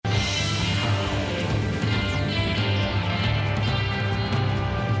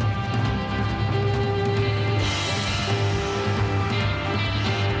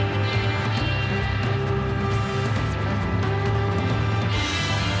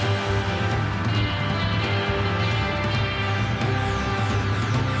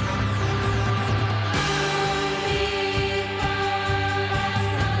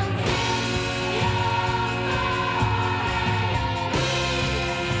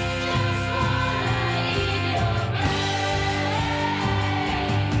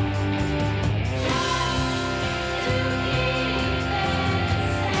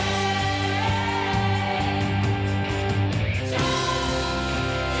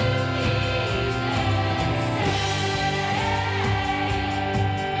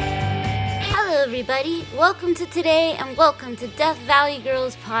everybody. Welcome to today and welcome to Death Valley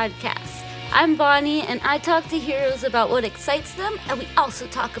Girls Podcast. I'm Bonnie and I talk to heroes about what excites them, and we also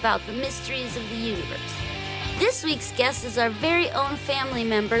talk about the mysteries of the universe. This week's guest is our very own family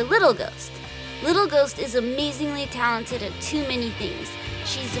member, Little Ghost. Little Ghost is amazingly talented at too many things.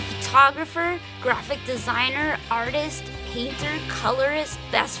 She's a photographer, graphic designer, artist, painter, colorist,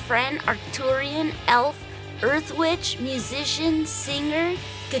 best friend, Arcturian, elf, earth witch, musician, singer,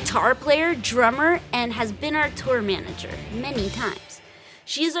 guitar player, drummer, and has been our tour manager many times.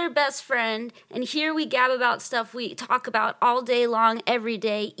 She's our best friend, and here we gab about stuff we talk about all day long, every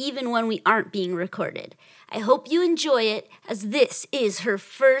day, even when we aren't being recorded. I hope you enjoy it, as this is her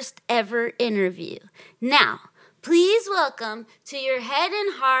first ever interview. Now, please welcome to your head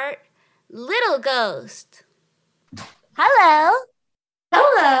and heart, Little Ghost. Hello.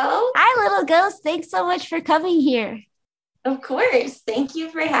 Hello. Hi, Little Ghost. Thanks so much for coming here. Of course. Thank you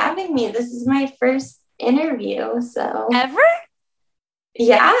for having me. This is my first interview, so. Ever?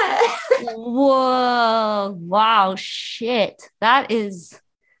 Yeah. Whoa. Wow. Shit. That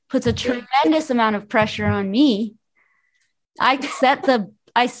puts a tremendous amount of pressure on me. I set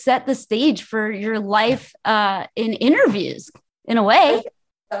the stage for your life in interviews, in a way.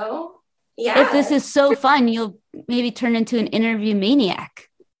 So, yeah. If this is so fun, you'll maybe turn into an interview maniac.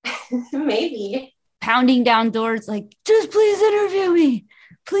 Maybe. Pounding down doors like, just please interview me.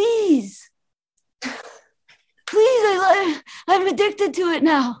 Please. Please, I'm addicted to it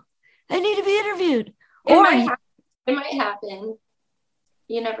now. I need to be interviewed. It might happen.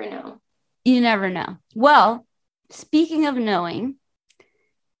 You never know. You never know. Well, speaking of knowing,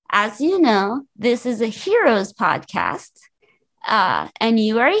 as you know, this is a heroes podcast. And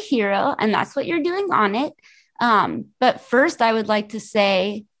you are a hero, and that's what you're doing on it. But first, I would like to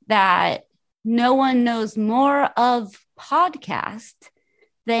say that no one knows more of podcast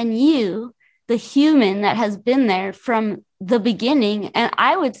than you, the human that has been there from the beginning. And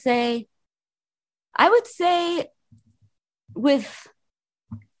I would say with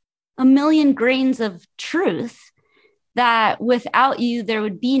a million grains of truth that without you, there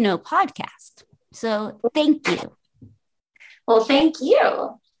would be no podcast. So thank you. Well, thank you.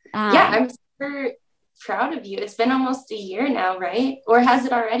 Yeah, I'm super proud of you. It's been almost a year now, right? Or has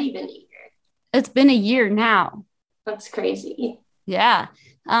it already been a year? It's been a year now. That's crazy. Yeah.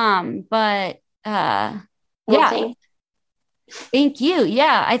 Yeah. Thank you.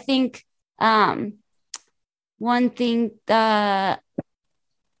 Yeah. I think one thing for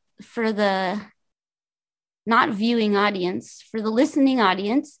the not viewing audience, for the listening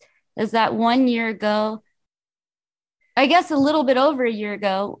audience, is that 1 year ago, I guess a little bit over a year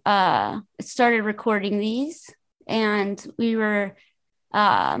ago, I started recording these, and we were,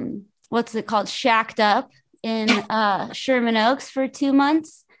 shacked up in Sherman Oaks for 2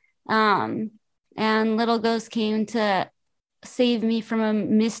 months. And Little Ghost came to save me from a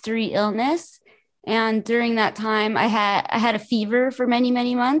mystery illness. And during that time, I had a fever for many,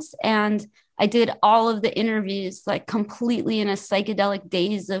 many months, and I did all of the interviews like completely in a psychedelic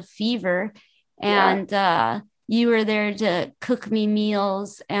daze of fever. And you were there to cook me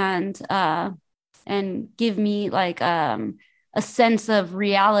meals and give me like a sense of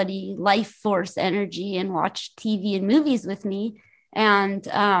reality, life force energy, and watch TV and movies with me. And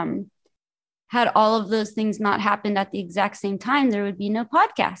had all of those things not happened at the exact same time, there would be no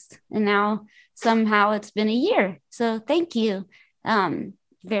podcast. And now somehow it's been a year. So thank you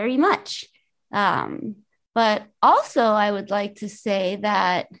very much. But also I would like to say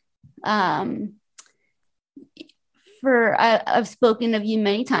that I've spoken of you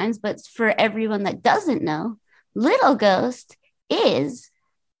many times, but for everyone that doesn't know, Little Ghost is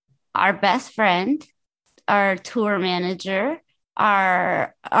our best friend, our tour manager,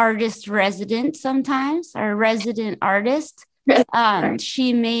 our artist resident sometimes, our resident artist.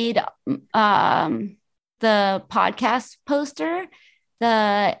 She made the podcast poster,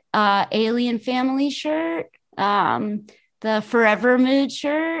 the Alien Family shirt, the Forever Mood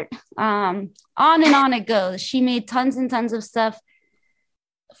shirt, on and on it goes. She made tons and tons of stuff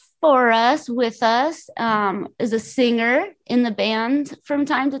for us, with us, as a singer in the band from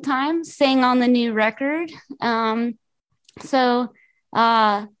time to time, sang on the new record. So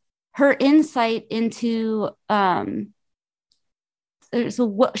her insight into, she's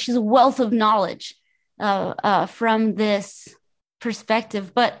a wealth of knowledge from this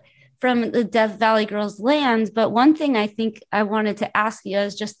perspective, but from the Death Valley Girls land. But one thing I think I wanted to ask you, I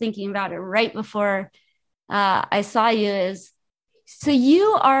was just thinking about it right before I saw you, is, so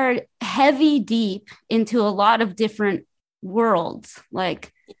you are heavy deep into a lot of different worlds.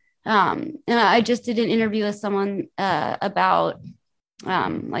 Like, and I just did an interview with someone about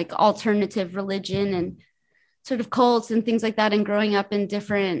like alternative religion and sort of cults and things like that, and growing up in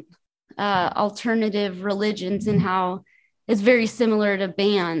different alternative religions, and how it's very similar to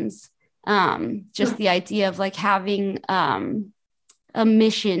bands. Just the idea of like having a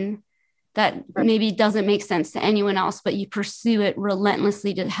mission that maybe doesn't make sense to anyone else, but you pursue it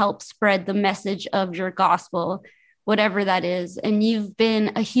relentlessly to help spread the message of your gospel, whatever that is. And you've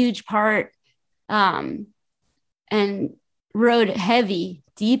been a huge part, and rode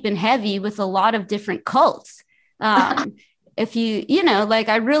deep and heavy with a lot of different cults. If you know, like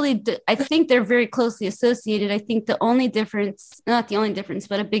I think they're very closely associated. I think the only difference, not the only difference,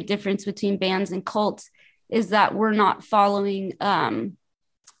 but a big difference between bands and cults is that we're not following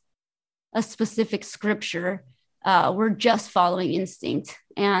a specific scripture. We're just following instinct.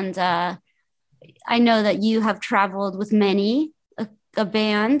 And I know that you have traveled with a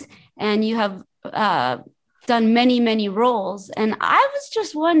band, and you have done many roles. And I was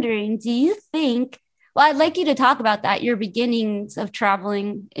just wondering, do you think, well, I'd like you to talk about that, your beginnings of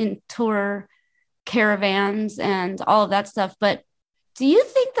traveling in tour caravans and all of that stuff. But do you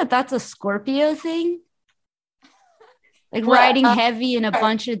think that that's a Scorpio thing? Like riding heavy in a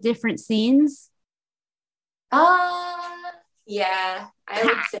bunch of different scenes? Yeah, I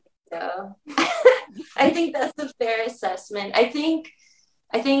would say so. I think that's a fair assessment. I think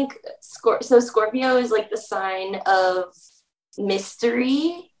Scorpio is like the sign of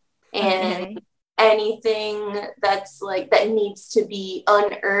mystery and anything that's like that needs to be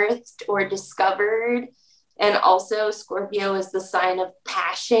unearthed or discovered. And also Scorpio is the sign of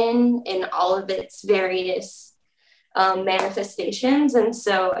passion in all of its various manifestations. And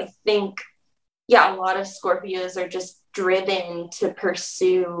so I think, a lot of Scorpios are just driven to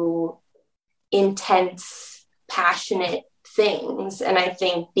pursue intense, passionate things. And I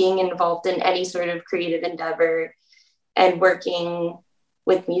think being involved in any sort of creative endeavor and working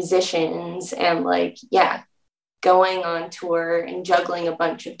with musicians and going on tour and juggling a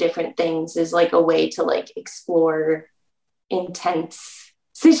bunch of different things is like a way to like explore intense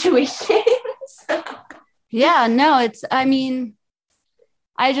situations. Yeah, no,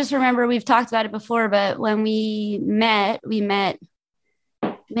 I just remember we've talked about it before, but when we met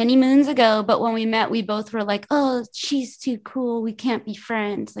many moons ago, but when we met, we both were like, oh, she's too cool. We can't be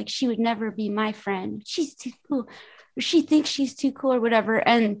friends. Like, she would never be my friend. She's too cool. Or she thinks she's too cool or whatever.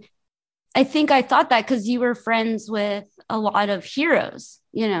 And I think I thought that because you were friends with a lot of heroes,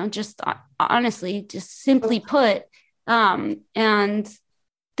 just honestly, just simply put. And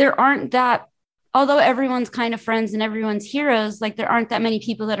there aren't that, although everyone's kind of friends and everyone's heroes, like there aren't that many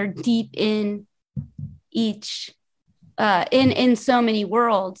people that are deep in each in so many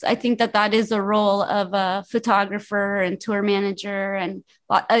worlds. I think that is a role of a photographer and tour manager. And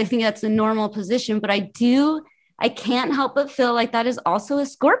I think that's a normal position, but I can't help but feel like that is also a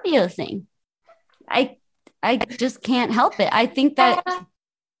Scorpio thing. I just can't help it. I think that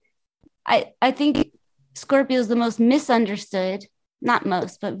I think Scorpio is the most misunderstood, not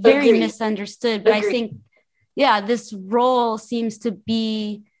most, but very Agreed. Misunderstood. But Agreed. I think, this role seems to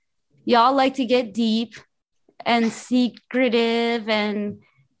be, y'all like to get deep and secretive and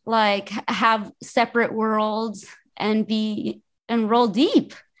like have separate worlds and roll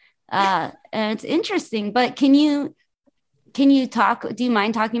deep. And it's interesting, but can you talk, do you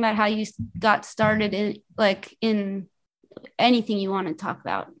mind talking about how you got started in anything you want to talk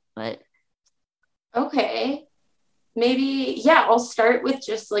about? But okay, maybe, I'll start with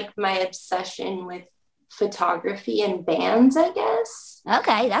just like my obsession with photography and bands, I guess.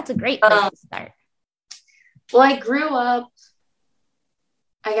 Okay, that's a great place to start. Well, I grew up,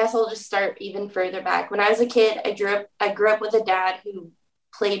 I guess I'll just start even further back. When I was a kid, I grew up with a dad who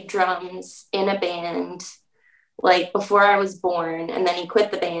played drums in a band like before I was born, and then he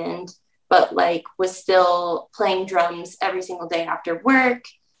quit the band, but like was still playing drums every single day after work,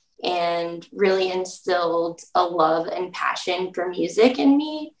 and really instilled a love and passion for music in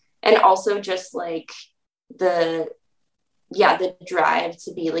me. And also just like the drive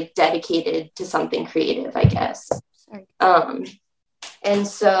to be like dedicated to something creative, I guess. And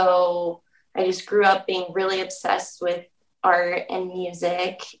so I just grew up being really obsessed with art and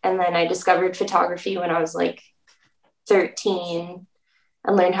music. And then I discovered photography when I was like 13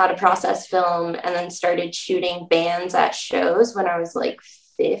 and learned how to process film, and then started shooting bands at shows when I was like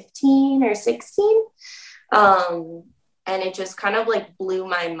 15 or 16. And it just kind of like blew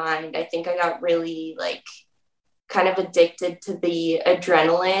my mind. I think I got really like kind of addicted to the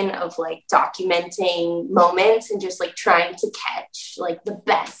adrenaline of like documenting moments and just like trying to catch like the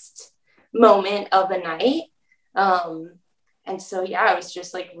best moment of a night. And so, I was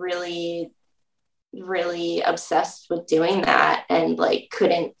just like really really obsessed with doing that and like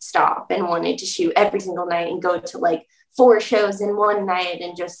couldn't stop and wanted to shoot every single night and go to like 4 shows in one night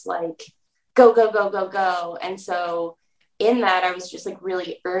and just like go, go, go, go, go. And so in that, I was just like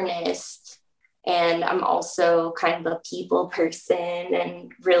really earnest. And I'm also kind of a people person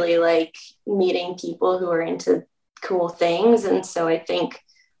and really like meeting people who are into cool things. And so I think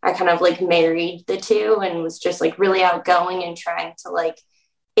I kind of like married the two and was just like really outgoing and trying to like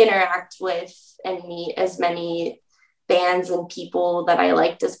interact with and meet as many bands and people that I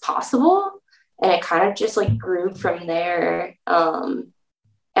liked as possible. And it kind of just like grew from there. And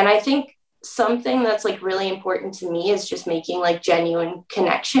I think something that's like really important to me is just making like genuine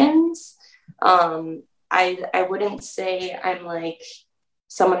connections. I wouldn't say I'm like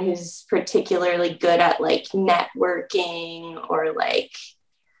someone who's particularly good at like networking or like,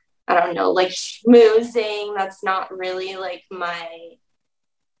 I don't know, like schmoozing. That's not really like my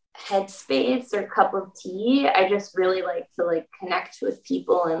headspace or cup of tea. I just really like to like connect with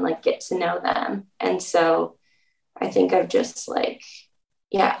people and like get to know them. And so I think I've just like,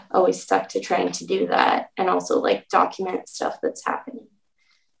 yeah, always stuck to trying to do that and also like document stuff that's happening.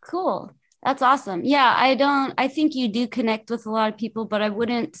 Cool. That's awesome. Yeah, I think you do connect with a lot of people, but I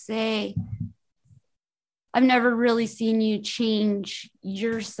wouldn't say I've never really seen you change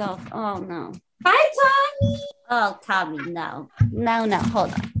yourself. Oh no. Hi, Tommy. Oh, Tommy, no. No,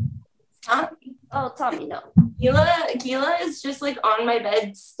 hold on. Tommy. Oh, Tommy, no. Gila is just like on my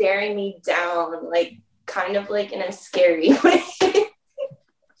bed staring me down, like kind of like in a scary way.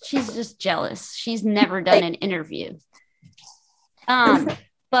 She's just jealous. She's never done an interview.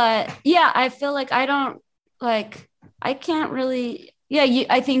 But yeah, I feel like I can't really,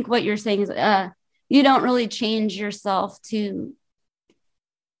 I think what you're saying is, you don't really change yourself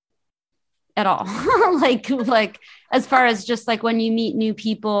at all. like as far as just like when you meet new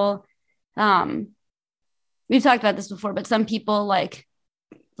people, we've talked about this before, but some people like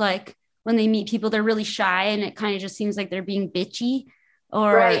when they meet people, they're really shy and it kind of just seems like they're being bitchy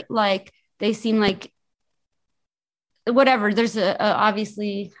or right. Like they seem like whatever. There's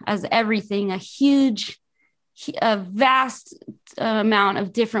obviously, as everything, a vast amount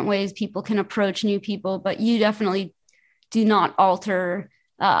of different ways people can approach new people, but you definitely do not alter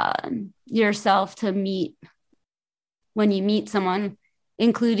yourself when you meet someone,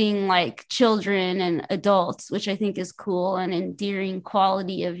 including like children and adults, which I think is cool. And endearing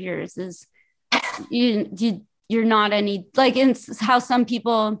quality of yours is you're not any, like, in how some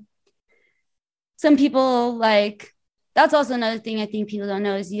people like, that's also another thing I think people don't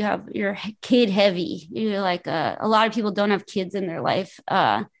know is you're kid heavy. You're like, a lot of people don't have kids in their life.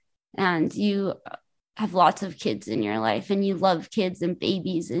 And you have lots of kids in your life and you love kids and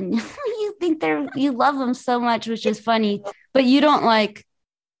babies and you think you love them so much, which is funny, but you don't like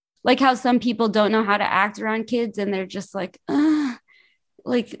how some people don't know how to act around kids and they're just like,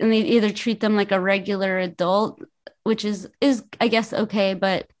 like, and they either treat them like a regular adult, which is I guess okay,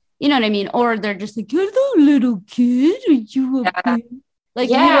 but you know what I mean? Or they're just like, you're the little kid. Are you a kid?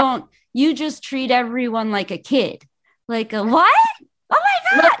 Like, you just treat everyone like a kid. Like, what? Oh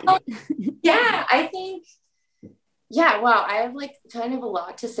my God. Yeah, I think, wow. I have like kind of a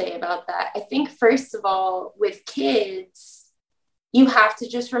lot to say about that. I think, first of all, with kids, you have to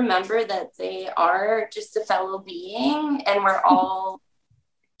just remember that they are just a fellow being and we're all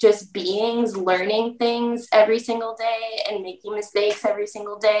just beings learning things every single day and making mistakes every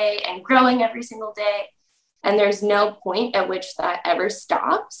single day and growing every single day. And there's no point at which that ever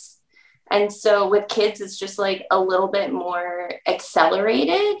stops. And so with kids, it's just like a little bit more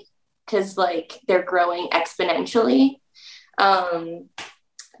accelerated because like they're growing exponentially.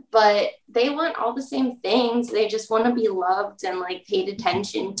 But they want all the same things. They just want to be loved and like paid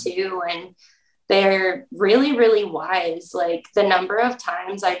attention to. And they're really, really wise. Like the number of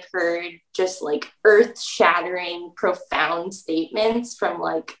times I've heard just like earth-shattering, profound statements from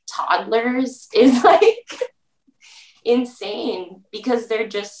like toddlers is like insane because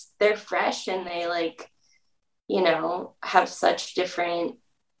they're fresh and they like, you know, have such different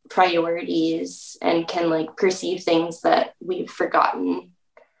priorities and can like perceive things that we've forgotten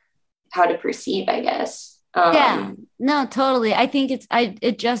how to perceive, I guess. Yeah, no, totally. I think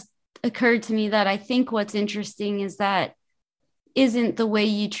it just occurred to me that I think what's interesting is that isn't the way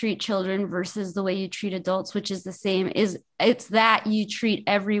you treat children versus the way you treat adults, which is the same, it's that you treat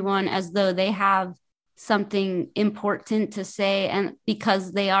everyone as though they have something important to say and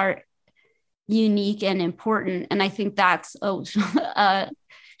because they are unique and important. And I think that's a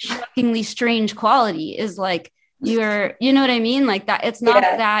shockingly strange quality is like, you know what I mean? Like that, it's not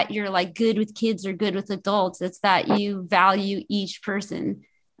that you're like good with kids or good with adults. It's that you value each person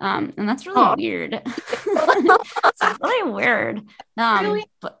And that's really weird. It's really weird. Really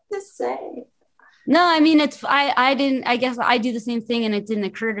to say. No, I mean, I guess I do the same thing, and it didn't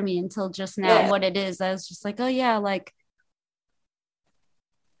occur to me until just now what it is. I was just like, oh yeah, like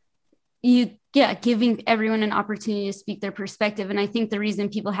giving everyone an opportunity to speak their perspective. And I think the reason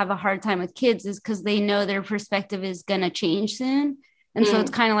people have a hard time with kids is because they know their perspective is going to change soon. And so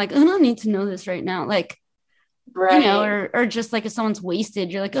it's kind of like, I don't need to know this right now. Like, you know, or just like if someone's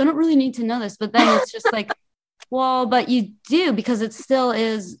wasted, you're like, I don't really need to know this. But then it's just like, well, but you do, because it still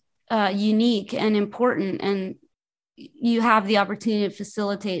is unique and important. And you have the opportunity to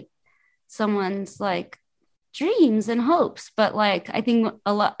facilitate someone's like dreams and hopes. But like, I think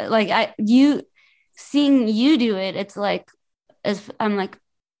a lot, like seeing you do it, it's like, as I'm like,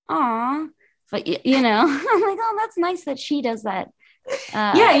 aw, but you know, I'm like, oh, that's nice that she does that.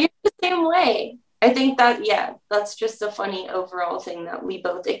 Yeah, you're the same way. I think that, that's just a funny overall thing that we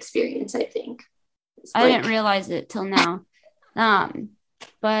both experience, I think. I didn't realize it till now.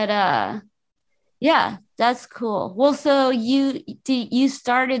 But yeah, that's cool. Well, so you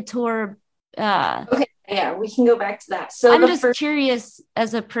started tour. Okay, yeah, we can go back to that. So I'm just curious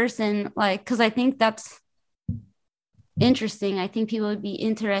as a person, like, because I think that's interesting. I think people would be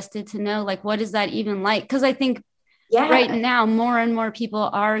interested to know, like, what is that even like? Because I think right now more and more people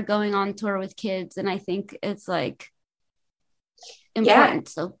are going on tour with kids, and I think it's like important.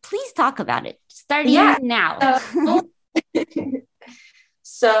 So please talk about it. Starting now.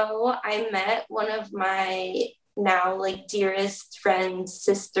 So I met one of my now like dearest friends,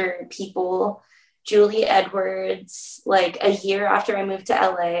 sister people, Julie Edwards, like a year after I moved to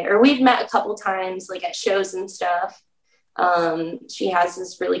LA, or we'd met a couple times like at shows and stuff. She has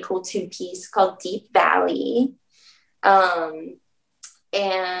this really cool 2-piece called Deep Valley. And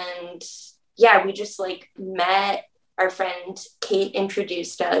yeah, we just like met. Our friend Kate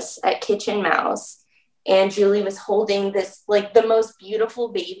introduced us at Kitchen Mouse, and Julie was holding this like the most beautiful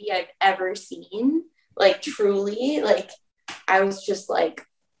baby I've ever seen. Like truly, like I was just like,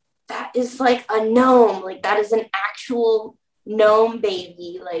 that is like a gnome. Like that is an actual gnome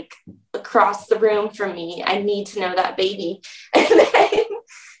baby, like across the room from me. I need to know that baby. And then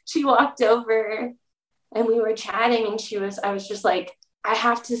she walked over and we were chatting, and I was just like, I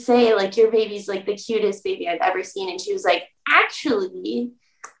have to say, like, your baby's like the cutest baby I've ever seen. And she was like, actually,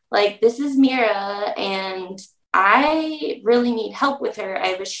 like, this is Mira, and I really need help with her. I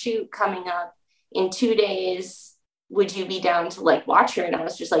have a shoot coming up in 2 days. Would you be down to like watch her? And I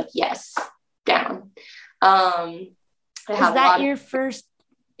was just like, yes, down. Is that your first?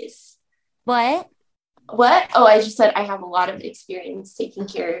 What? Oh, I just said I have a lot of experience taking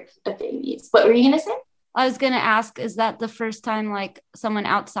care of babies. What were you gonna say? I was going to ask, is that the first time like someone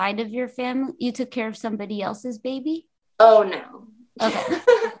outside of your family, you took care of somebody else's baby? Oh, no. Okay.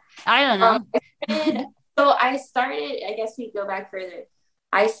 I don't know. So I started, I guess we go back further.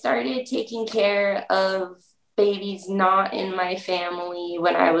 I started taking care of babies not in my family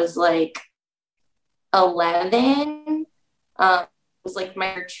when I was like 11. It was like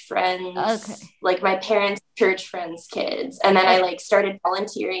my church friends, like my parents' church friends' kids. And then I like started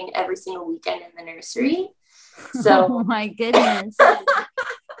volunteering every single weekend in the nursery. So oh my goodness.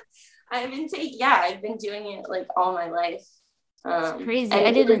 I've been doing it like all my life. It's crazy.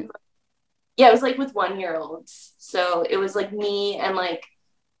 I didn't. It was like with 1-year-olds. So it was like me and like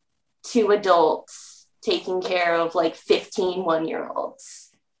 2 adults taking care of like 15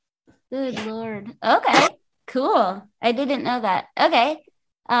 1-year-olds. Good Lord. Okay. Cool. I didn't know that. Okay.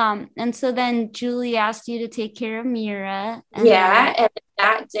 And so then Julie asked you to take care of Mira. And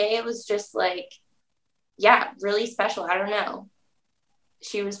that day it was just like, really special. I don't know.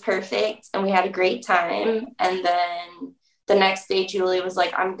 She was perfect and we had a great time. And then the next day Julie was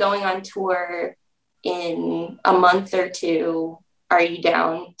like, I'm going on tour in a month or 2. Are you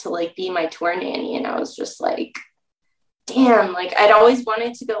down to like be my tour nanny? And I was just like, damn, like I'd always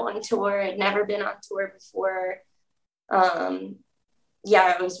wanted to go on tour. I'd never been on tour before.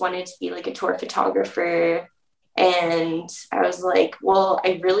 I always wanted to be like a tour photographer. And I was like, well,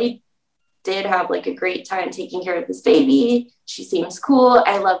 I really did have like a great time taking care of this baby. She seems cool.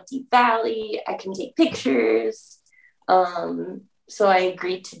 I love Deep Valley. I can take pictures. So I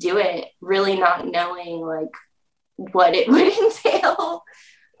agreed to do it, really not knowing like what it would entail.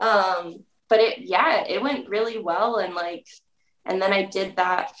 But it went really well. And then I did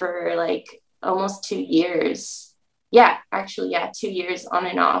that for like almost 2 years. 2 years on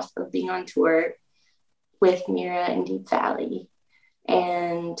and off of being on tour with Mira and Deep Valley.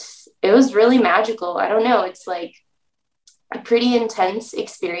 And it was really magical. I don't know. It's like a pretty intense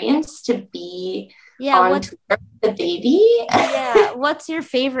experience to be Yeah, on tour with the baby. Yeah, what's your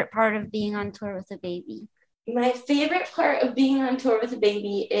favorite part of being on tour with a baby? My favorite part of being on tour with a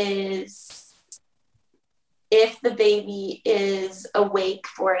baby is if the baby is awake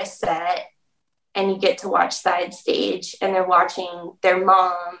for a set and you get to watch side stage and they're watching their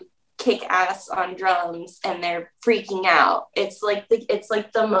mom kick ass on drums and they're freaking out. It's like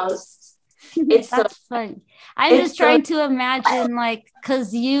the most, it's That's so fun. I'm just trying to imagine, like,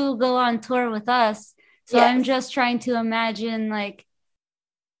 because you go on tour with us, so yes. I'm just trying to imagine, like,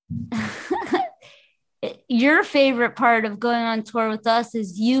 your favorite part of going on tour with us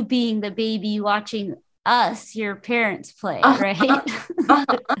is you being the baby watching us, your parents, play, right?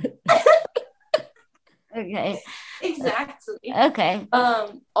 Okay. Exactly. Okay.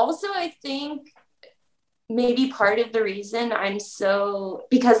 Also, I think maybe part of the reason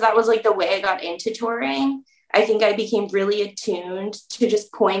because that was like the way I got into touring, I think I became really attuned to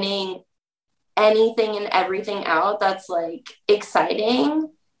just pointing anything and everything out that's like exciting,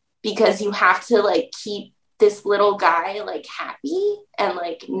 because you have to like keep this little guy like happy and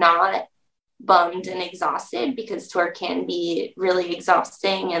like not bummed and exhausted, because tour can be really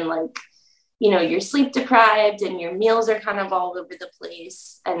exhausting, and like, you know, you're sleep deprived and your meals are kind of all over the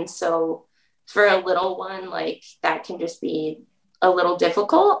place. And so for a little one, like that can just be a little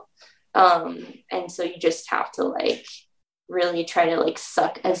difficult. And so you just have to like really try to like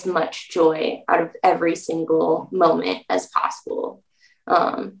suck as much joy out of every single moment as possible.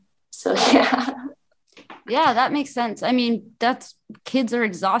 So yeah. Yeah, that makes sense. I mean, kids are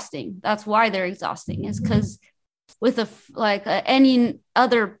exhausting. That's why they're exhausting, is because with any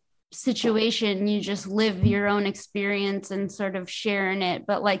other situation, you just live your own experience and sort of share in it.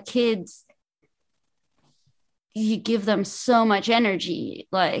 But like kids, you give them so much energy.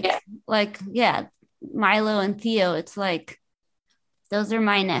 Yeah, Milo and Theo, it's like, those are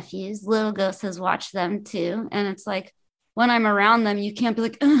my nephews. Little Ghost has watched them too. And it's like, when I'm around them, you can't be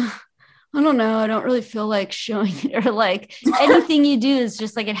like, I don't know, I don't really feel like showing it, or like anything you do is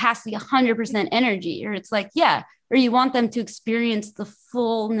just like, it has to be 100% energy, or it's like, yeah, or you want them to experience the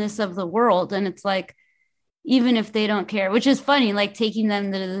fullness of the world. And it's like, even if they don't care, which is funny, like taking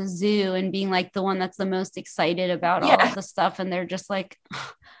them to the zoo and being like the one that's the most excited about all of the stuff. And they're just like,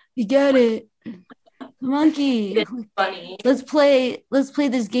 you get it, monkey. It's funny. Let's play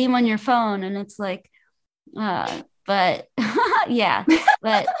this game on your phone. And it's like, but yeah,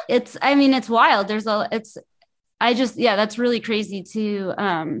 but it's wild. That's really crazy to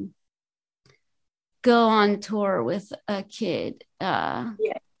go on tour with a kid. Not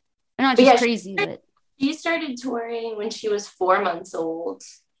just crazy, but she started touring when she was 4 months old.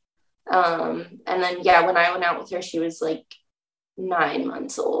 And then when I went out with her, she was like 9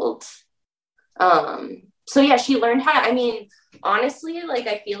 months old. So she learned how to, I mean, honestly, like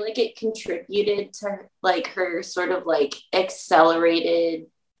I feel like it contributed to like her sort of like accelerated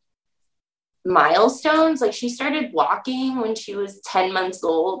milestones. Like she started walking when she was 10 months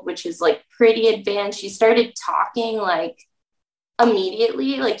old, which is like pretty advanced. She started talking like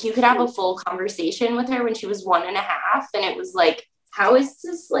immediately. Like you could have a full conversation with her when she was 1.5, and it was like, how is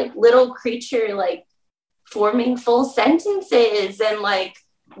this like little creature like forming full sentences and like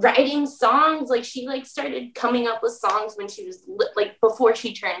writing songs? Like she like started coming up with songs when she was like before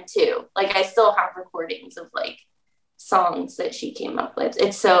she turned 2. Like I still have recordings of like songs that she came up with.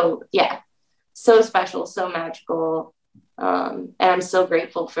 It's so special, so magical, and I'm so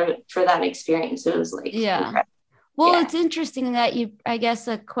grateful for that experience. It was like incredible. Well, it's interesting that I guess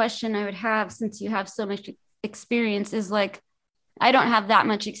a question I would have, since you have so much experience, is like, I don't have that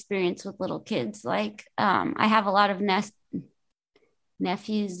much experience with little kids. Like I have a lot of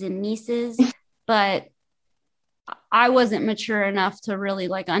nephews and nieces, but I wasn't mature enough to really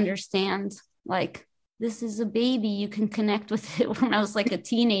like understand, like, this is a baby, you can connect with it, when I was like a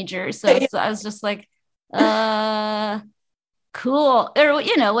teenager. So I was just like, cool,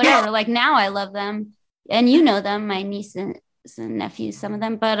 or whatever. Like now I love them, and them, my niece and nephews, some of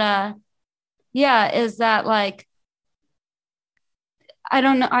them. But is that like, I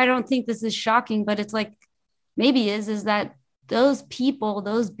don't know, I don't think this is shocking, but it's like, maybe is that those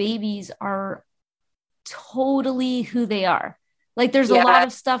babies are totally who they are. Like there's a lot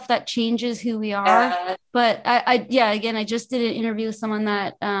of stuff that changes who we are. But again, I just did an interview with someone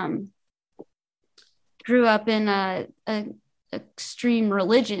that grew up in a extreme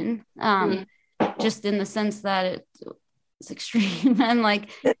religion, just in the sense that it's extreme, and like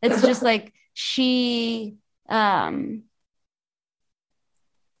it's just like she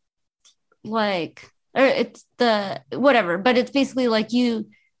like, or it's the whatever, but it's basically like you,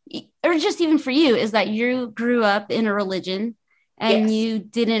 or just even for you, is that you grew up in a religion and you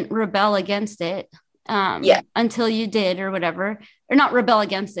didn't rebel against it, until you did or whatever, or not rebel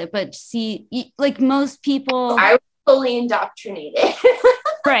against it, but see, like most people. I was fully indoctrinated.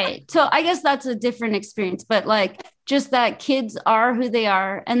 Right. So I guess that's a different experience, but like just that kids are who they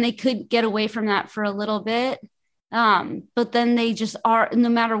are and they could get away from that for a little bit. But then they just are, no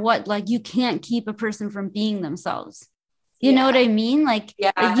matter what, like you can't keep a person from being themselves. You know what I mean? Like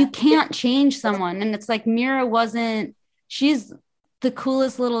you can't change someone. And it's like Mira she's the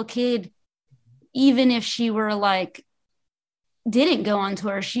coolest little kid, even if she were like, didn't go on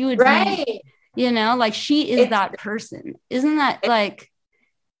tour, she would be, you know, like she is that person. Isn't that like,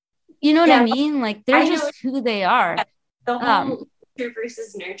 you know what I mean? Like they're just who they are. The whole nature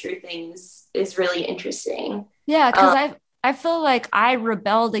versus nurture thing is really interesting. Yeah, because I feel like I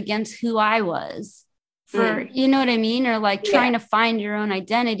rebelled against who I was for, you know what I mean? Or like trying to find your own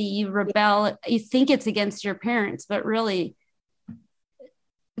identity. You rebel, you think it's against your parents, but really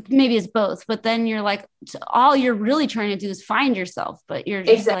maybe it's both. But then you're like, all you're really trying to do is find yourself, but you're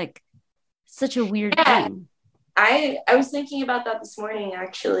just like such a weird thing. I was thinking about that this morning,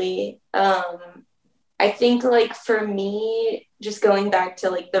 actually. I think like for me, just going back to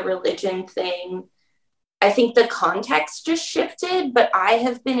like the religion thing, I think the context just shifted, but I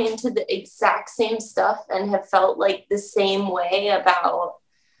have been into the exact same stuff and have felt like the same way about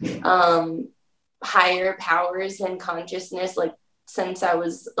higher powers and consciousness, like since I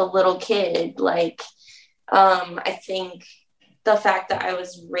was a little kid. Like, I think the fact that I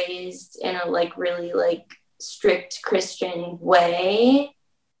was raised in a like really like strict Christian way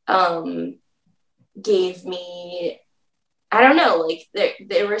gave me, I don't know, like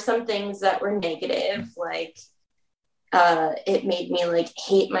there were some things that were negative, like it made me like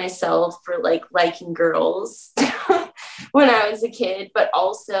hate myself for like liking girls when I was a kid, but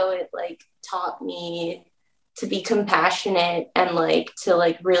also it like taught me to be compassionate and like to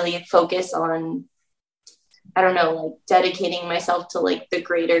like really focus on, I don't know, like dedicating myself to like the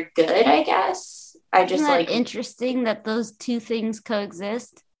greater good, I guess. I just Isn't that like interesting that those two things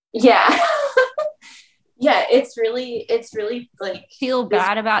coexist. Yeah. Yeah, it's really like feel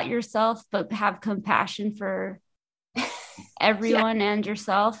bad about yourself, but have compassion for everyone and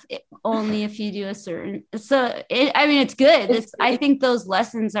yourself, only if you do a certain. So I mean, it's good. I think those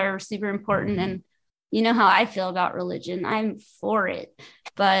lessons are super important, and you know how I feel about religion. I'm for it,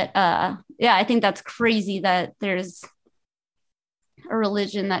 but yeah, I think that's crazy that there's a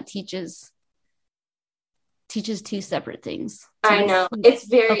religion that teaches two separate things. I know,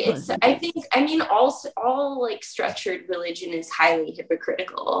 I mean all like structured religion is highly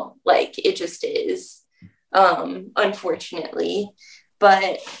hypocritical, like it just is, unfortunately.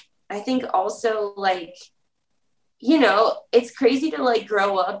 But I think also, like, you know, it's crazy to like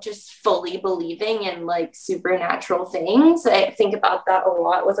grow up just fully believing in like supernatural things. I think about that a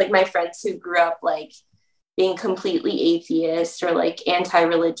lot with like my friends who grew up like being completely atheist or like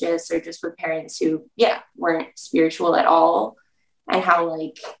anti-religious, or just with parents who weren't spiritual at all, and how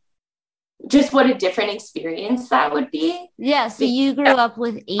like just what a different experience that would be. Yeah, so you grew up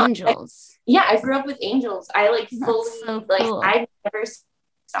with angels. I grew up with angels. I like fully so like cool. I never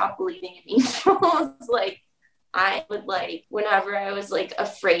stopped believing in angels. Like I would like, whenever I was like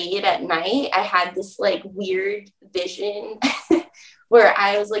afraid at night, I had this like weird vision where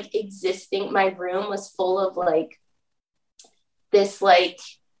I was like existing. My room was full of like this, like,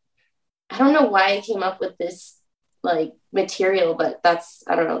 I don't know why I came up with this like material, but that's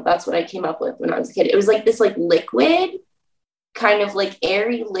what I came up with when I was a kid. It was like this like liquid, kind of like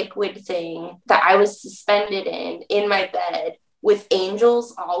airy liquid thing that I was suspended in my bed with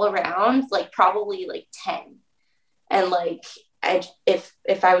angels all around, like probably like 10. And like,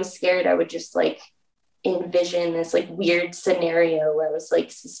 if I was scared, I would just like envision this like weird scenario where I was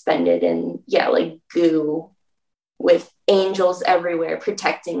like suspended in like goo with angels everywhere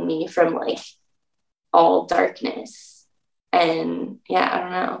protecting me from like all darkness. And I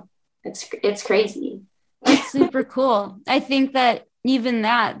don't know, it's crazy. It's super cool. I think that even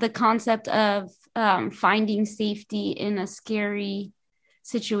the concept of finding safety in a scary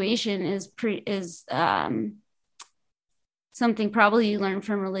situation is something probably you learn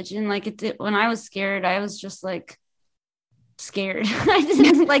from religion. Like when I was scared, I was just like scared. I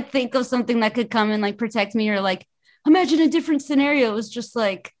didn't like think of something that could come and like protect me, or like imagine a different scenario. It was just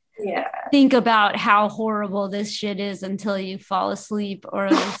like, think about how horrible this shit is until you fall asleep, or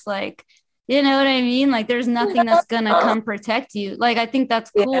just like, you know what I mean? Like there's nothing that's gonna come protect you. Like I think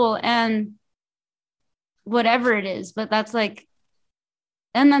that's cool, and whatever it is, but that's like,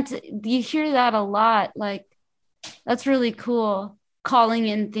 and that's, you hear that a lot. Like that's really cool. Calling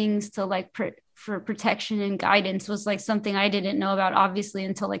in things to like for protection and guidance was like something I didn't know about, obviously,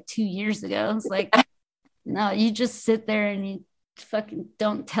 until like 2 years ago. It's like No, you just sit there and you fucking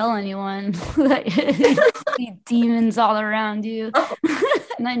don't tell anyone. Like, you see demons all around you.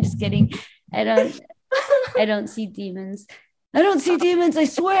 And I'm just kidding. I don't see demons. I don't see demons, I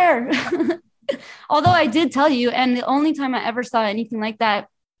swear. Although I did tell you, and the only time I ever saw anything like that,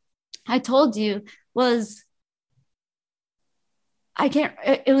 I told you, was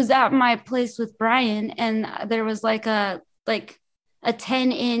it was at my place with Brian, and there was like a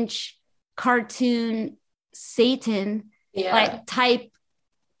 10-inch cartoon Satan, like type,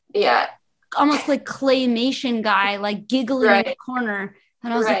 almost like claymation guy, like giggling in the corner.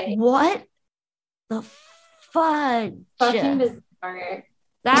 And I was like, what the fudge? Fucking bizarre.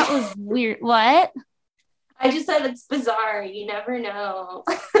 That was weird. What? I just said it's bizarre. You never know.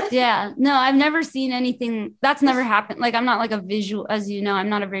 Yeah. No, I've never seen anything. That's never happened. Like, I'm not like a visual, as you know, I'm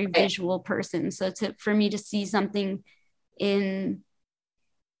not a very visual person. So for me to see something is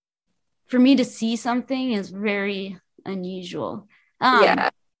very unusual.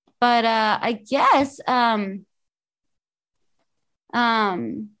 But I guess now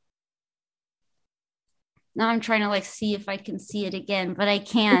I'm trying to like see if I can see it again, but I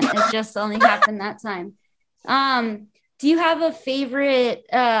can't. It just only happened that time. Do you have a favorite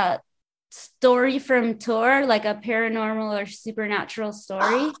story from tour, like a paranormal or supernatural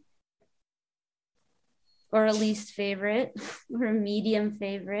story? Or a least favorite or a medium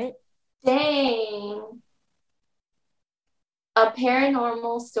favorite? Dang. A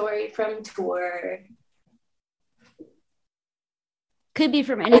paranormal story from tour. Could be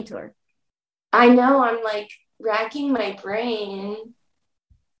from any tour. I know, I'm like racking my brain.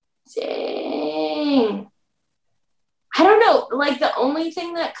 Dang. I don't know. Like, the only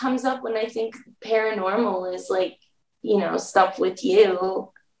thing that comes up when I think paranormal is like, you know, stuff with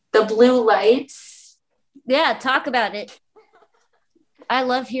you. The blue lights. Yeah, talk about it. I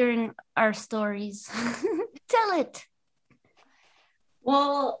love hearing our stories. Tell it.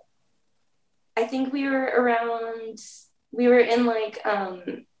 Well, I think we were in like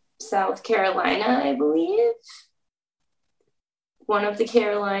South Carolina, I believe. One of the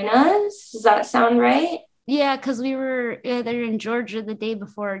Carolinas. Does that sound right? Yeah, because we were either in Georgia the day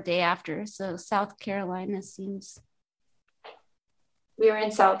before or day after. So South Carolina seems. We were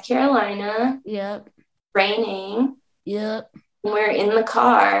in South Carolina. Yep. Raining. Yep. We're in the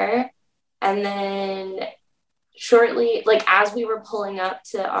car. And then shortly, like as we were pulling up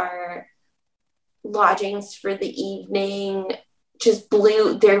to our lodgings for the evening,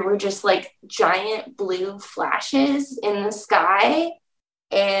 there were just like giant blue flashes in the sky.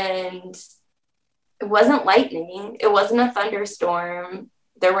 And it wasn't lightning. It wasn't a thunderstorm.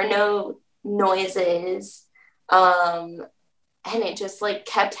 There were no noises. And it just like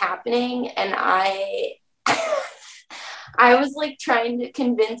kept happening. And I was like trying to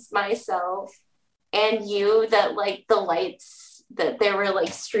convince myself and you that like the lights, that there were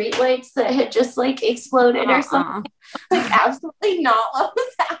like street lights that had just like exploded or something. Like absolutely not what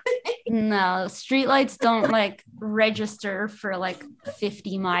was happening. No, street lights don't like register for like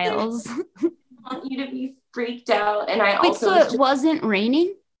 50 miles. I want you to be freaked out. And I Wait, also so it wasn't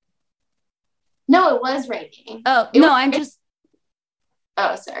raining? No, it was raining. Oh, no, I'm just.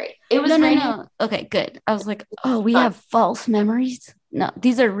 Oh, sorry. It was raining. No. Okay, good. I was like, oh, we have false memories. No,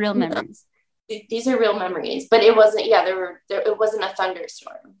 these are real memories. These are real memories, but it wasn't. Yeah, it wasn't a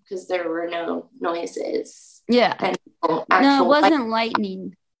thunderstorm because there were no noises. Yeah. And no, it wasn't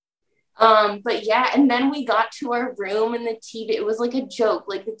lightning. But yeah, and then we got to our room and the TV. It was like a joke.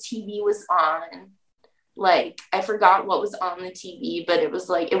 Like the TV was on. Like I forgot what was on the TV, but it was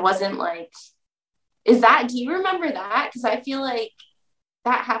like it wasn't like. Do you remember that? Because I feel like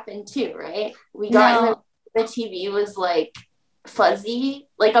that happened too, right? We got in the TV was like fuzzy,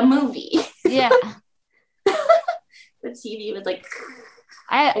 like a movie. Yeah. The TV was like,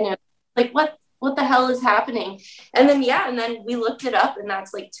 I know, like what the hell is happening? And then we looked it up, and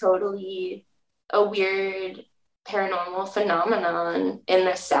that's like totally a weird paranormal phenomenon in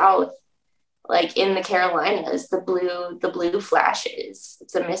the South, like in the Carolinas. The blue flashes.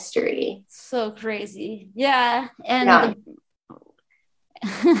 It's a mystery. So crazy. Yeah. And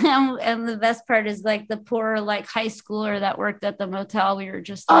and the best part is like the poor like high schooler that worked at the motel. We were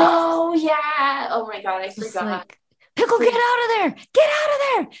just like, oh yeah, oh my god, I forgot. Like, Pickle, get out of there! Get out of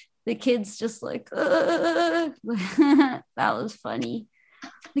there! The kids just like, that was funny.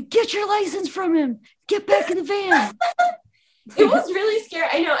 Like, get your license from him. Get back in the van. It was really scary.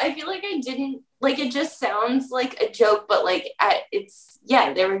 I know. I feel like I didn't like. It just sounds like a joke, but like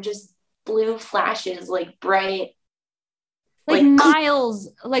there were just blue flashes, like bright. Like miles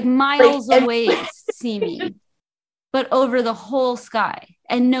away seeming, but over the whole sky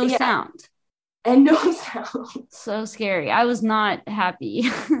and no sound. and no sound. So scary. I was not happy.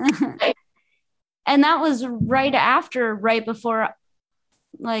 And that was right before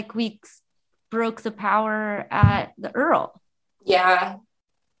like we broke the power at the Earl. Yeah.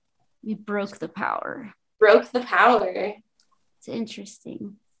 We broke the power. Broke the power. It's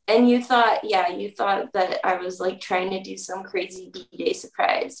interesting. And you thought that I was like trying to do some crazy B-Day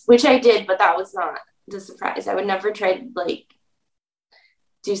surprise, which I did, but that was not the surprise. I would never try to like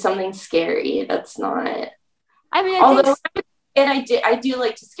do something scary. That's not. I mean, I do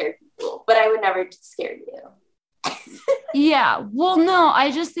like to scare people, but I would never scare you. Yeah. Well, no,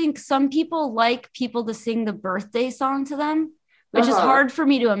 I just think some people like people to sing the birthday song to them, which is hard for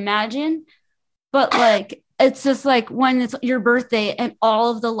me to imagine. But like, it's just like when it's your birthday and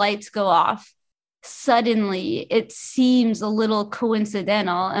all of the lights go off, suddenly it seems a little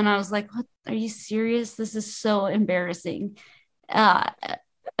coincidental. And I was like, what? Are you serious? This is so embarrassing. And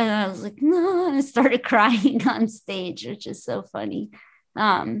I was like, no, and I started crying on stage, which is so funny.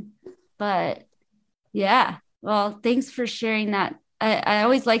 But yeah, well, thanks for sharing that. I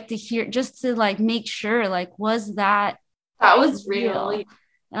always like to hear, just to like make sure, like, was that was real?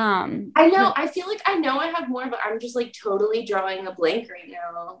 I know. But, I feel like I know I have more, but I'm just like totally drawing a blank right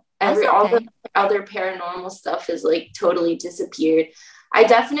now. All the other paranormal stuff has like totally disappeared. I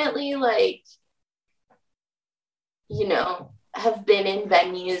definitely like, you know, have been in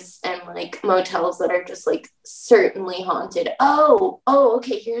venues and like motels that are just like certainly haunted.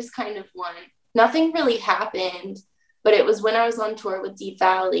 Okay, here's kind of one. Nothing really happened, but it was when I was on tour with Deep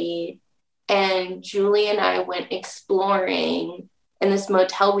Valley, and Julie and I went exploring in this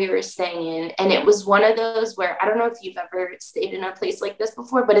motel we were staying in, and it was one of those where, I don't know if you've ever stayed in a place like this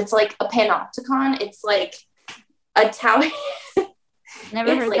before, but it's like a panopticon. It's like a tower.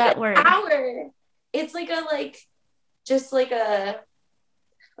 Never heard like that word. Tower. It's like just like a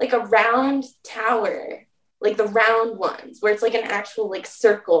round tower, like the round ones where it's like an actual like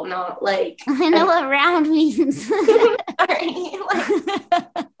circle, not like. I know what round means. Sorry.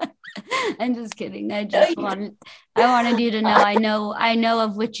 I'm just kidding. I wanted you to know I know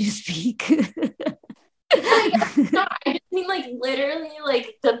of which you speak. No, I just mean like literally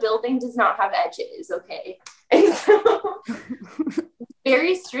like the building does not have edges, okay? And so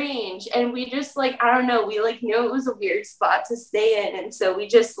very strange. And we just like, I don't know, we like knew it was a weird spot to stay in. And so we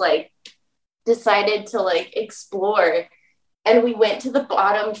just like decided to like explore. And we went to the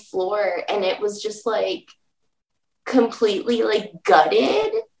bottom floor, and it was just like completely like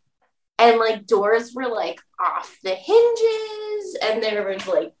gutted. And like doors were like off the hinges, and there was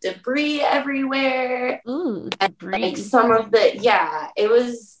like debris everywhere. Ooh, debris. And, like some of the, it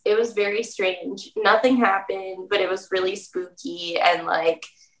was very strange. Nothing happened, but it was really spooky. And like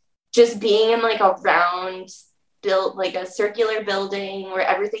just being in like a round built, like a circular building where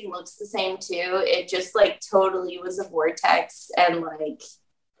everything looks the same too, it just like totally was a vortex. And like,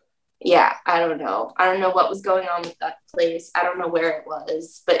 yeah, I don't know what was going on with that place. I don't know where it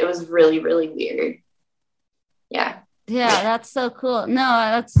was, but it was really, really weird. Yeah, that's so cool. No,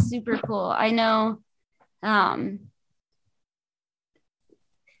 that's super cool. I know,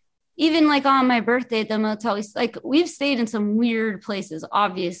 even like on my birthday at the motel, we've stayed in some weird places,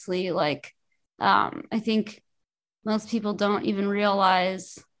 obviously. Like, I think most people don't even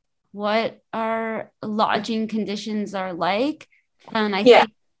realize what our lodging conditions are like. And I think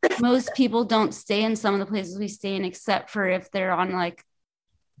most people don't stay in some of the places we stay in, except for if they're on like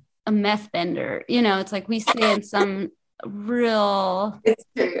a meth bender. You know, it's like we stay in some real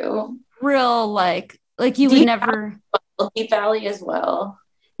like you would never. Deep Valley as well.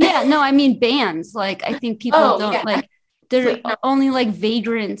 Yeah, no, I mean bands. Like I think people don't like. They're only like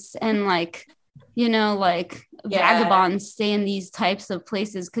vagrants and like, you know, like vagabonds stay in these types of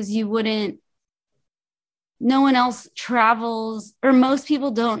places because you wouldn't. No one else travels, or most people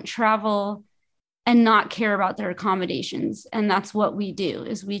don't travel and not care about their accommodations. And that's what we do,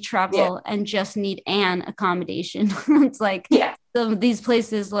 is we travel and just need an accommodation. It's like these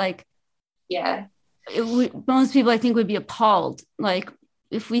places, like, most people I think would be appalled. Like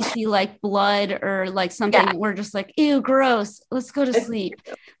if we see like blood or like something, we're just like, ew, gross, let's go to sleep.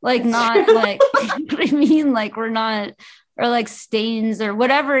 Like not like, you know what I mean? Like we're not, or like stains or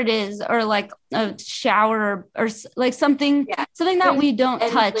whatever it is, or like a shower or like something that we don't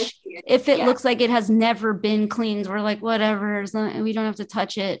touch. If it looks like it has never been cleaned, we're like, whatever, we don't have to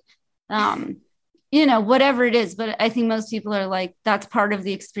touch it. You know, whatever it is. But I think most people are like, that's part of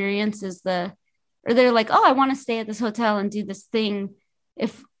the experience or they're like, oh, I want to stay at this hotel and do this thing.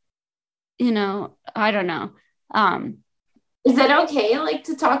 If, you know, I don't know. Is that okay? Like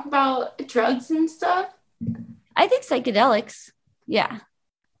to talk about drugs and stuff? I think psychedelics. Yeah.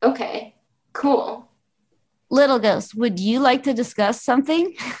 Okay. Cool. Little Ghost, would you like to discuss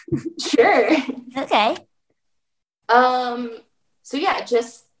something? Sure. Okay. So yeah,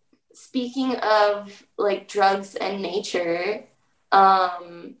 just speaking of like drugs and nature,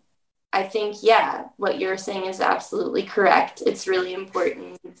 I think, yeah, what you're saying is absolutely correct. It's really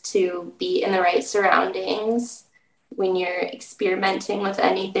important to be in the right surroundings when you're experimenting with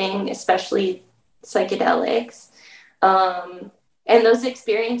anything, especially psychedelics. And those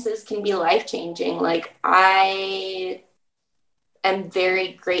experiences can be life-changing. Like, I am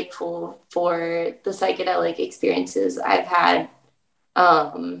very grateful for the psychedelic experiences I've had.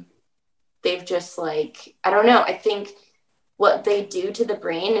 They've just like, I don't know, I think what they do to the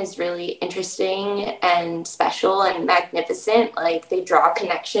brain is really interesting and special and magnificent. Like, they draw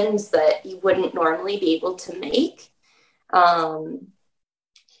connections that you wouldn't normally be able to make. And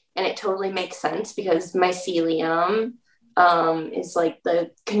it totally makes sense because mycelium is like the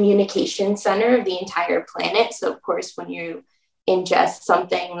communication center of the entire planet. So, of course, when you ingest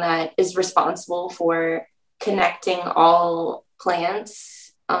something that is responsible for connecting all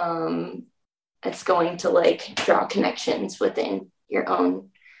plants, it's going to like draw connections within your own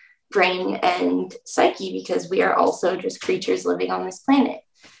brain and psyche, because we are also just creatures living on this planet.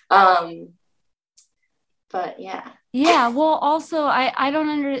 But yeah. Yeah. Well, also, I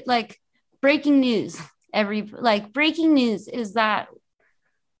don't like breaking news. Breaking news is that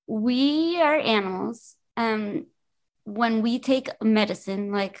we are animals. When we take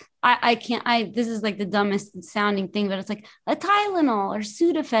medicine, like I can't, this is like the dumbest sounding thing, but it's like a Tylenol or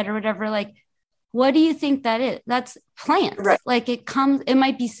Sudafed or whatever. Like, what do you think that is? That's plants. Right. Like, it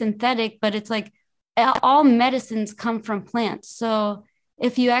might be synthetic, but it's like all medicines come from plants. So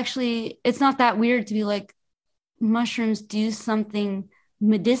if you actually, it's not that weird to be like, mushrooms do something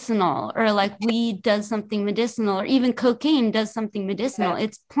medicinal, or like weed does something medicinal, or even cocaine does something medicinal.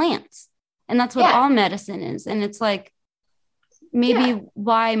 It's plants. And that's what all medicine is. And it's like, maybe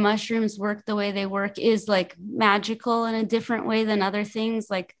why mushrooms work the way they work is like magical in a different way than other things.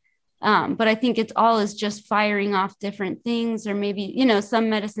 Like, but I think it's all is just firing off different things, or maybe, you know, some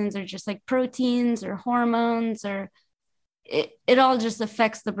medicines are just like proteins or hormones, or it all just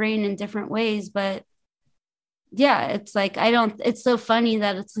affects the brain in different ways. But yeah, it's like, it's so funny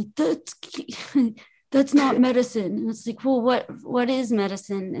that it's like, that's not medicine. And it's like, well, what is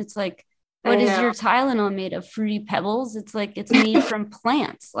medicine? It's like, what is your Tylenol made of? Fruity Pebbles? It's like, it's made from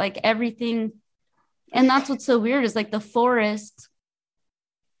plants, like everything. And that's what's so weird is like the forest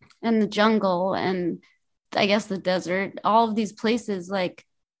and the jungle and I guess the desert, all of these places like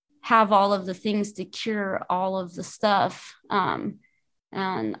have all of the things to cure all of the stuff.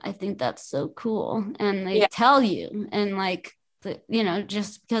 And I think that's so cool. And they tell you, and like, you know,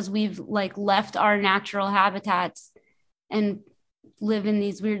 just because we've like left our natural habitats and live in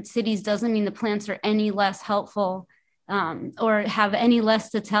these weird cities doesn't mean the plants are any less helpful, or have any less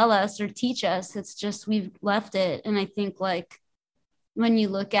to tell us or teach us. It's just we've left it. And I think like when you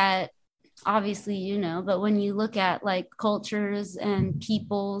look at, obviously, you know, but when you look at like cultures and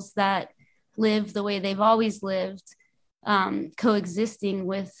peoples that live the way they've always lived, coexisting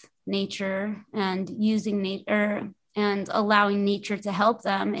with nature and using nature and allowing nature to help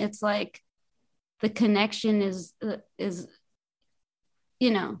them, it's like the connection is you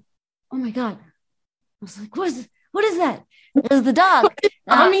know, oh my God, I was like, what is that? It was the dog.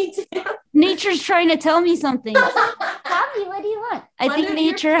 Me too. Nature's trying to tell me something. Poppy, what do you want? I think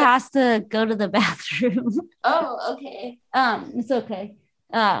nature has to go to the bathroom. Oh, okay. It's okay.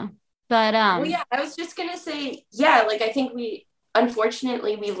 But well, yeah, I was just gonna say, yeah, like I think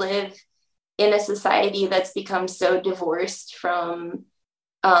unfortunately we live in a society that's become so divorced from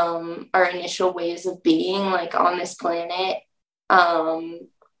our initial ways of being like on this planet.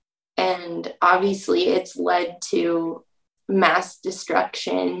 And obviously it's led to mass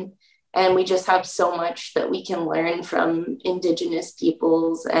destruction, and we just have so much that we can learn from indigenous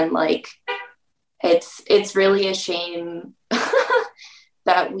peoples, and like it's really a shame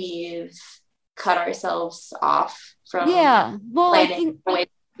that we've cut ourselves off from I think we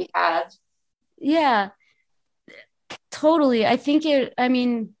have. Yeah, totally. I think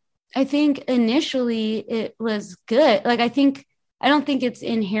initially it was good. Like, I don't think it's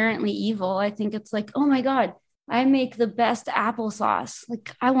inherently evil. I think it's like, oh my God, I make the best applesauce.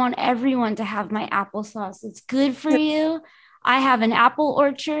 Like, I want everyone to have my applesauce. It's good for you. I have an apple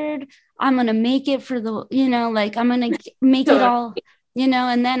orchard. I'm going to make it for the, you know, like I'm going to make it all, you know,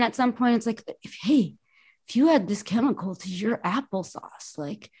 and then at some point it's like, if you add this chemical to your applesauce,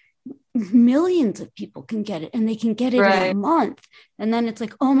 like millions of people can get it, and they can get it in a month. And then it's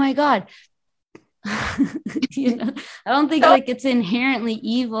like, oh my God, you know, I don't think like it's inherently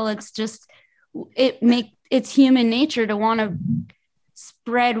evil. It's just it's human nature to want to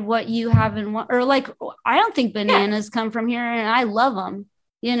spread what you have in one, or like, I don't think bananas come from here and I love them,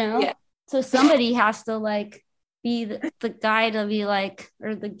 Yeah. So somebody has to like be the guy to be like,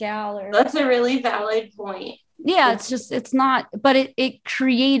 or the gal, or That's a really valid point. yeah, it's not, but it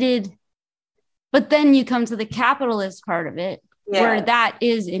created, but then you come to the capitalist part of it, where that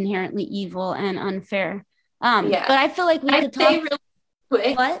is inherently evil and unfair. But I feel like we could talk really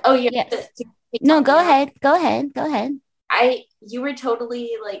quick. What? Oh yeah. Yes. No, go ahead. You were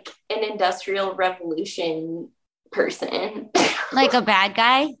totally like an Industrial Revolution person. Like a bad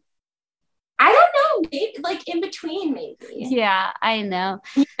guy? I don't know, maybe like in between, maybe. Yeah, I know.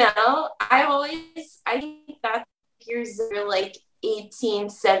 I think that years are like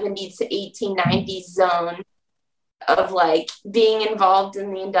 1870 to 1890 zone of like being involved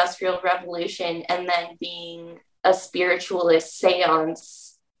in the Industrial Revolution and then being a spiritualist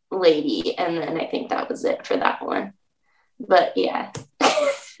seance lady. And then I think that was it for that one. But yeah.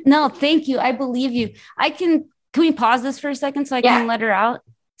 No, thank you. I believe you. Can we pause this for a second so I can let her out?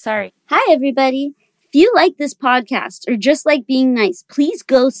 Sorry. Hi, everybody. If you like this podcast or just like being nice, please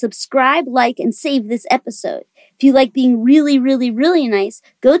go subscribe, like, and save this episode. If you like being really, really, really nice,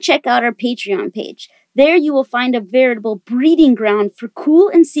 go check out our Patreon page. There you will find a veritable breeding ground for cool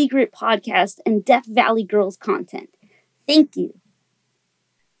and secret podcast and Death Valley Girls content. Thank you.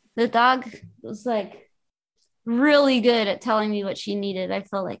 The dog was like really good at telling me what she needed. I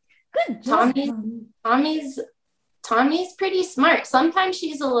felt like, good job. Tommy's pretty smart. Sometimes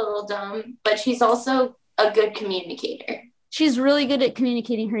she's a little dumb, but she's also a good communicator. She's really good at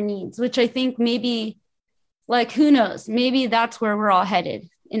communicating her needs, which I think maybe, like, who knows? Maybe that's where we're all headed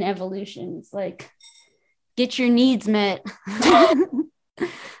in evolution. It's like, get your needs met. I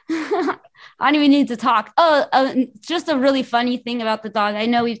don't even need to talk. Just a really funny thing about the dog. I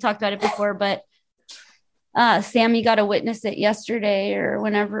know we've talked about it before, but Sammy got to witness it yesterday or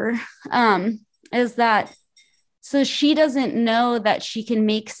whenever, is that, so she doesn't know that she can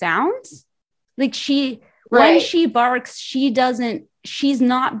make sounds. Like when she barks, she's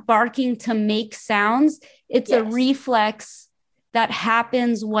not barking to make sounds. It's a reflex that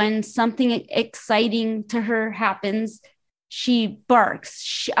happens when something exciting to her happens. She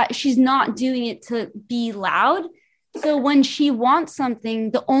barks. She's not doing it to be loud. So when she wants something,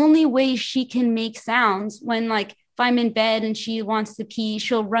 the only way she can make sounds, when like if I'm in bed and she wants to pee,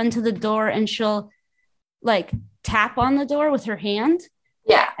 she'll run to the door and she'll like tap on the door with her hand.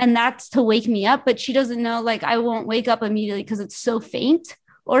 Yeah. And that's to wake me up. But she doesn't know, like, I won't wake up immediately because it's so faint.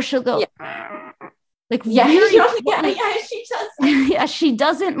 Or she'll go like, she does. Yeah, she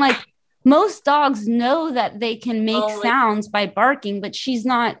doesn't. Like, most dogs know that they can make sounds by barking, but she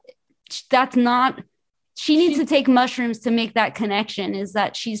needs to take mushrooms to make that connection, is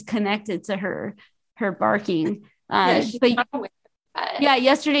that she's connected to her barking.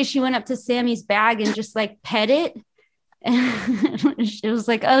 Yesterday she went up to Sammy's bag and just like pet it. And it was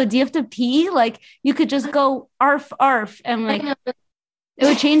like, oh, do you have to pee? Like, you could just go arf, arf. And like, it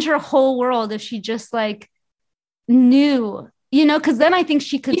would change her whole world if she just like knew, because then I think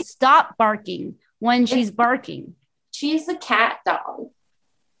she could stop barking when she's barking. She's a cat dog.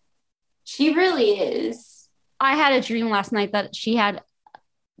 She really is. I had a dream last night that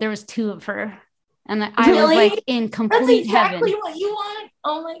there was two of her. And I was like in complete heaven. That's exactly what you want.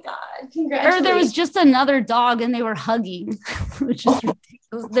 Oh my God. Congratulations. Or there was just another dog and they were hugging, which is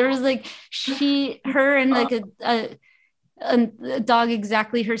ridiculous. There was like her and like a dog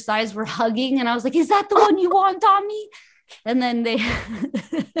exactly her size were hugging. And I was like, is that the one you want, Tommy? And then that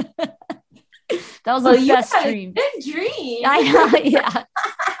was the best dream. Good dream. I know. Yeah.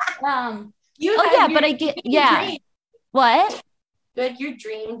 But I get, dream. What? Good, your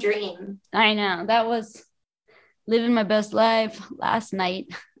dream. I know, that was living my best life last night.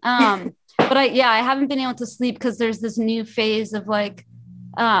 But I haven't been able to sleep because there's this new phase of like,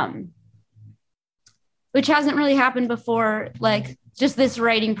 which hasn't really happened before. Like, just this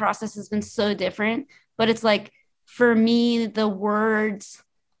writing process has been so different. But it's like, for me, the words,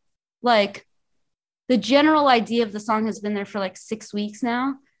 like the general idea of the song has been there for like 6 weeks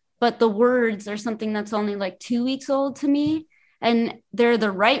now, but the words are something that's only like 2 weeks old to me. And they're the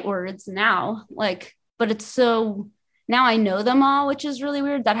right words now, like, but it's so, now I know them all, which is really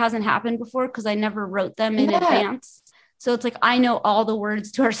weird. That hasn't happened before because I never wrote them in advance. So it's like, I know all the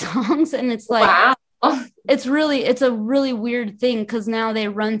words to our songs, and it's like, wow. It's a really weird thing because now they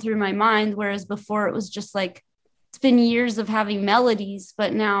run through my mind. Whereas before it was just like, it's been years of having melodies,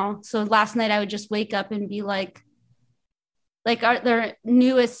 but now, so last night I would just wake up and be like their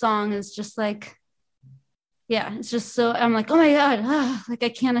newest song is just like, yeah, it's just so, I'm like, oh my God, like I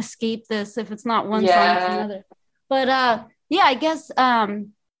can't escape this if it's not one song, it's Yeah. another. But yeah, I guess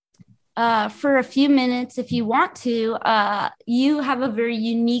for a few minutes, if you want to, you have a very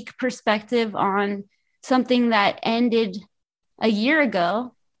unique perspective on something that ended a year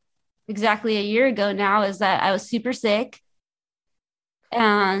ago, exactly a year ago now, is that I was super sick.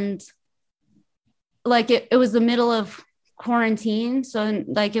 And like it was the middle of quarantine. So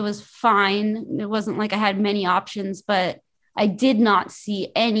like it was fine. It wasn't like I had many options, but I did not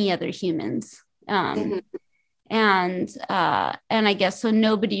see any other humans. Mhm. And I guess so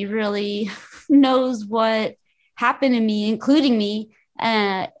nobody really knows what happened to me, including me,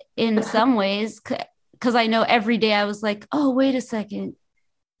 in some ways, because I know every day I was like, oh, wait a second,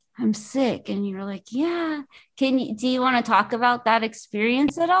 I'm sick. And you're like, yeah. Do you want to talk about that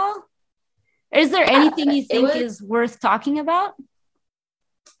experience at all? Is there anything you think is worth talking about?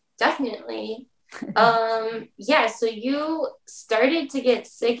 Definitely. Yeah, so you started to get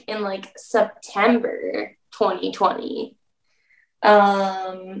sick in like September 2020.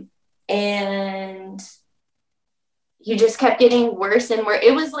 And you just kept getting worse and worse.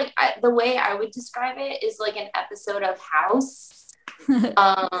 It was like the way I would describe it is like an episode of House,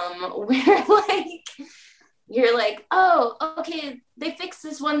 where like you're like, oh, okay, they fixed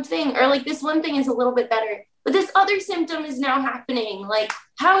this one thing, or like this one thing is a little bit better, but this other symptom is now happening. Like,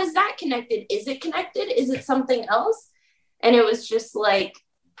 how is that connected? Is it connected? Is it something else? And it was just like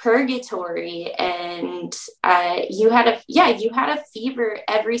purgatory. And you had a fever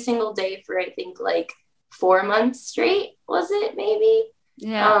every single day for I think like 4 months straight, was it maybe?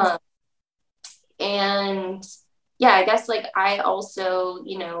 Yeah. And yeah, I guess like I also,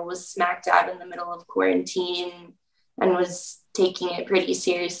 was smack dab in the middle of quarantine and was taking it pretty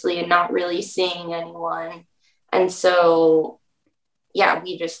seriously and not really seeing anyone. And so, yeah,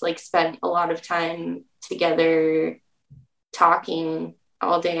 we just like spent a lot of time together talking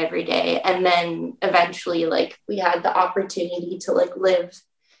all day, every day. And then eventually like we had the opportunity to like live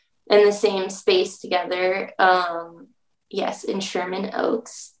in the same space together. Yes, in Sherman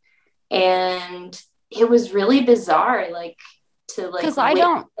Oaks. And it was really bizarre, like to like, because I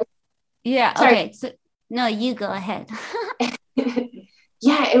don't. Yeah. Sorry. Okay. So no, you go ahead.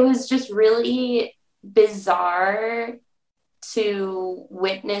 Yeah, it was just really bizarre to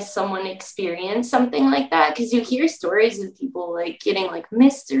witness someone experience something like that, because you hear stories of people like getting like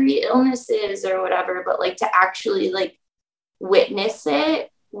mystery illnesses or whatever, but like to actually like witness it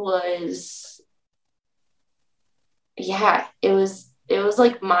was, yeah, it was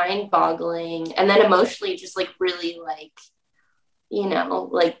like mind-boggling, and then emotionally just like really like,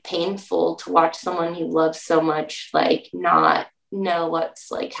 like painful to watch someone you love so much like not know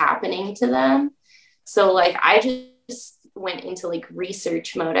what's like happening to them. So like I just went into like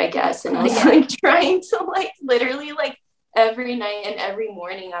research mode, I guess, and I was like trying to like literally like every night and every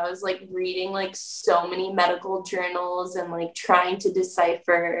morning I was like reading like so many medical journals and like trying to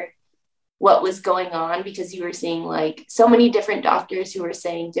decipher what was going on, because you were seeing like so many different doctors who were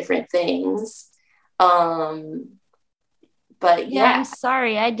saying different things. But yeah, I'm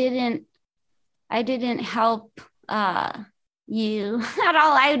sorry, I didn't help you at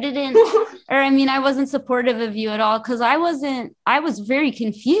all. I wasn't supportive of you at all, because I was very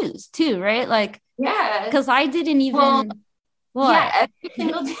confused too, right? Like, yeah, because I didn't even every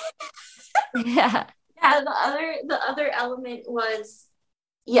single day. Yeah. The other element was,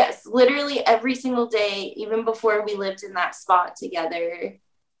 yes, literally every single day, even before we lived in that spot together,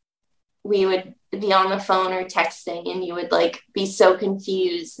 we would be on the phone or texting, and you would like be so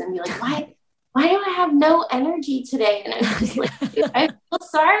confused and be like, why do I have no energy today? And I was just like, I feel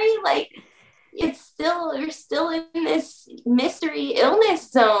sorry. Like, we're still in this mystery illness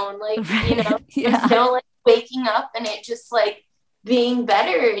zone. Like, there's no like waking up and it just like being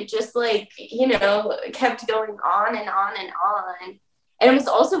better. It just like, kept going on and on and on. And it was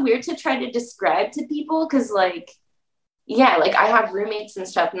also weird to try to describe to people, because like, yeah, like I have roommates and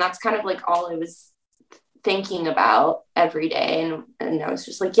stuff, and that's kind of like all I was thinking about every day. And I was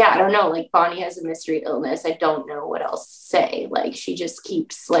just like, yeah, I don't know, like Bonnie has a mystery illness. I don't know what else to say. Like she just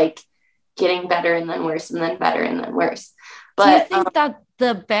keeps like getting better and then worse and then better and then worse. But do you think that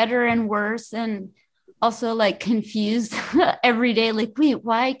the better and worse, and also like confused every day, like, wait,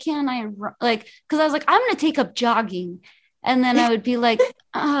 why can't I like, because I was like, I'm gonna take up jogging, and then I would be like,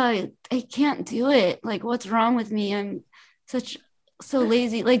 I can't do it, like what's wrong with me, I'm so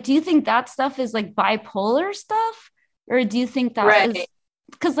lazy. Like, do you think that stuff is like bipolar stuff, or do you think that is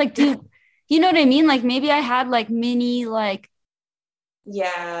because like, you know what I mean, like maybe I had like mini like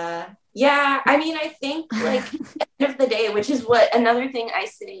yeah, I mean, I think like at the end of the day, which is what another thing I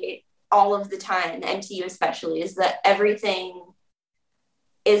say all of the time, and to you especially, is that everything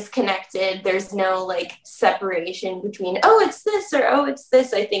is connected. There's no like separation between, oh, it's this or oh, it's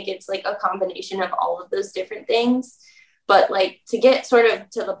this. I think it's like a combination of all of those different things. But like to get sort of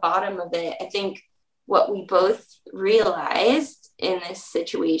to the bottom of it, I think what we both realized in this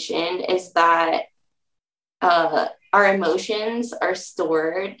situation is that our emotions are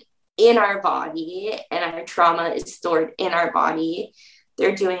stored in our body and our trauma is stored in our body.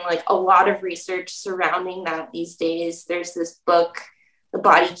 They're doing like a lot of research surrounding that these days. There's this book, The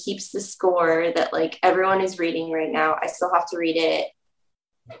Body Keeps the Score, that like everyone is reading right now. I still have to read it.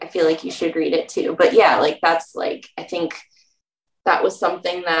 I feel like you should read it too. But yeah, like that's like, I think that was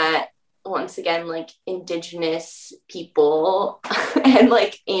something that once again, like indigenous people and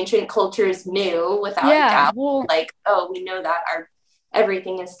like ancient cultures knew without a doubt. Well, like, oh, we know that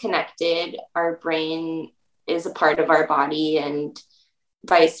everything is connected. Our brain is a part of our body and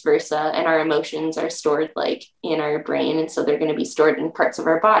vice versa. And our emotions are stored like in our brain. And so they're going to be stored in parts of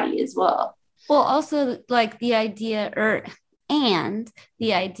our body as well. Well, also like the idea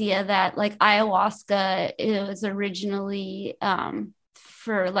that like ayahuasca is originally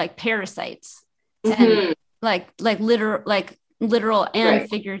for like parasites and like literal and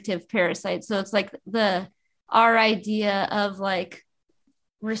figurative parasites. So it's like our idea of like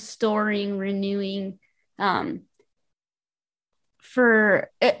restoring, renewing,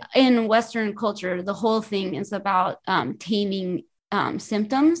 in Western culture, the whole thing is about taming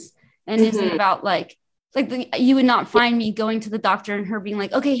symptoms, and isn't about you would not find me going to the doctor and her being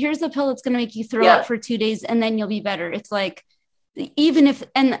like, okay, here's a pill that's going to make you throw up for 2 days and then you'll be better. It's like, even if,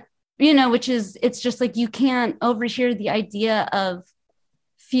 and you know, it's just like, you can't overhear the idea of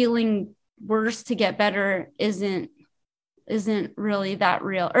feeling worse to get better isn't really that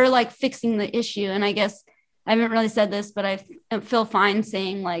real, or like fixing the issue. And I guess I haven't really said this, but I feel fine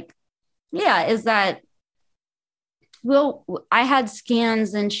saying like, yeah, is that, well, I had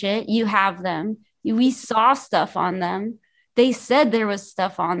scans and shit. You have them. We saw stuff on them. They said there was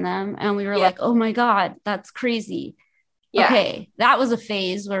stuff on them. And we were like, oh my God, that's crazy. Yeah. Okay. That was a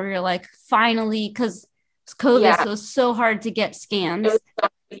phase where we were like, finally, because COVID, so it was so hard to get scans. It was so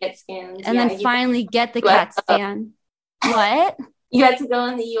hard to get scans. And then finally get the CAT scan. What? You had to go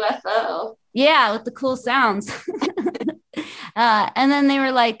on the UFO. Yeah, with the cool sounds. And then they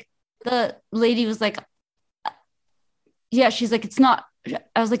were like, the lady was like, yeah, she's like, it's not,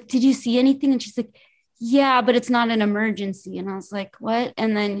 I was like, did you see anything? And she's like, yeah, but it's not an emergency. And I was like, what?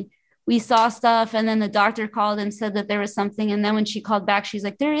 And then we saw stuff. And then the doctor called and said that there was something. And then when she called back, she's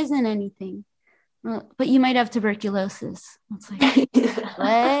like, there isn't anything. Well, but you might have tuberculosis. I was like,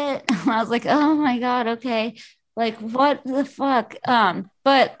 what? I was like, oh my God, okay. Like, what the fuck?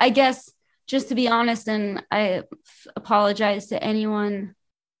 But I guess just to be honest, and I apologize to anyone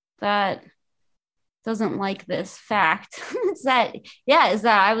that doesn't like this fact, is that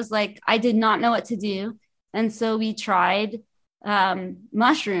I was like, I did not know what to do. And so we tried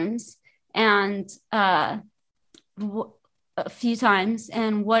mushrooms and a few times.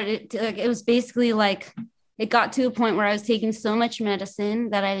 And it was basically like, it got to a point where I was taking so much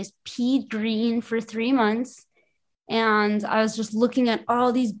medicine that I was peed green for 3 months. And I was just looking at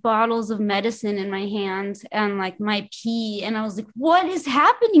all these bottles of medicine in my hands and like my pee. And I was like, what is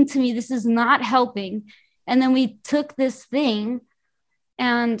happening to me? This is not helping. And then we took this thing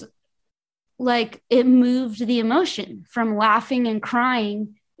and like it moved the emotion from laughing and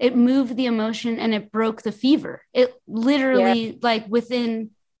crying. It moved the emotion and it broke the fever. It literally like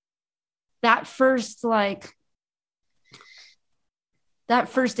within that first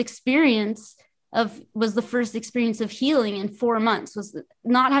experience was the first experience of healing in 4 months, was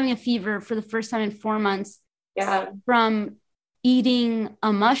not having a fever for the first time in 4 months. Yeah. From eating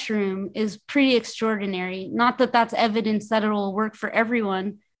a mushroom is pretty extraordinary. Not that that's evidence that it will work for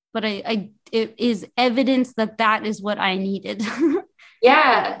everyone, but it is evidence that is what I needed.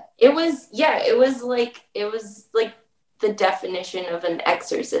 It was like the definition of an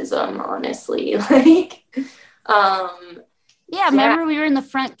exorcism, honestly. Like, remember we were in the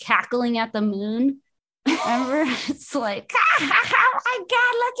front cackling at the moon? Remember? It's like, oh my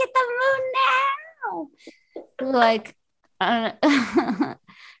God, look at the moon now. Like, I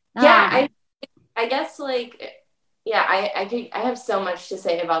guess like, I have so much to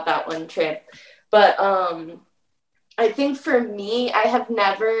say about that one trip, but I think for me, I have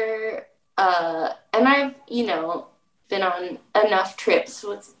never, and I've, been on enough trips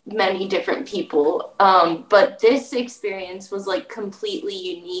with many different people. But this experience was like completely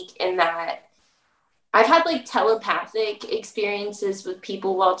unique in that I've had like telepathic experiences with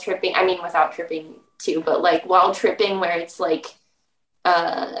people while tripping. I mean, without tripping too, but like while tripping, where it's like,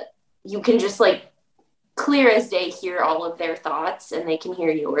 you can just like clear as day hear all of their thoughts and they can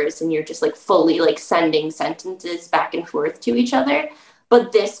hear yours, and you're just like fully like sending sentences back and forth to each other.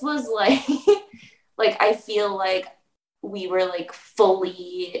 But this was like like I feel like we were like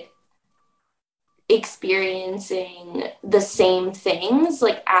fully experiencing the same things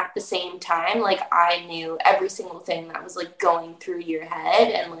like at the same time. Like I knew every single thing that was like going through your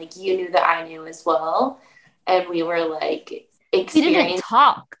head, and like you knew that I knew as well, and we were like experiencing. You didn't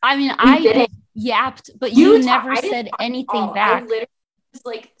talk. I mean, I yapped, but you never said anything back. I literally was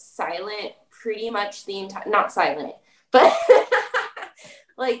like silent pretty much the entire, not silent, but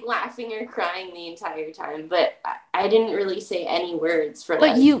like laughing or crying the entire time, but I didn't really say any words for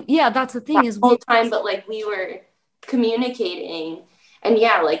but like, that's the thing, is the whole time, but like we were communicating, and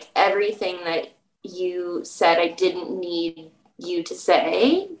yeah, like everything that you said I didn't need you to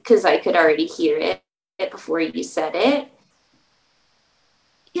say because I could already hear it before you said it.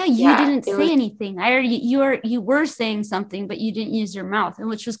 Yeah, you didn't say anything. You were saying something, but you didn't use your mouth, and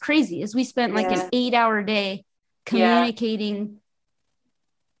which was crazy. Is we spent like an 8-hour day communicating,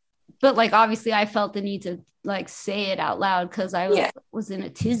 but like obviously I felt the need to like say it out loud because I was in a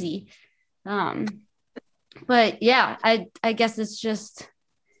tizzy. But yeah, I guess it's just,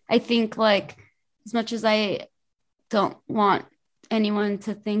 I think like as much as I don't want anyone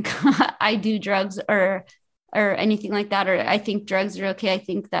to think I do drugs or anything like that, or I think drugs are okay, I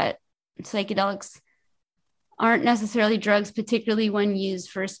think that psychedelics aren't necessarily drugs, particularly when used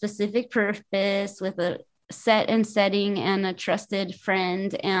for a specific purpose with a set and setting and a trusted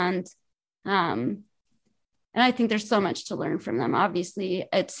friend. And I think there's so much to learn from them. Obviously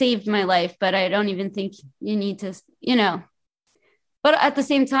it saved my life, but I don't even think you need to, but at the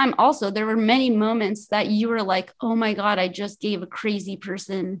same time, also there were many moments that you were like, oh my God, I just gave a crazy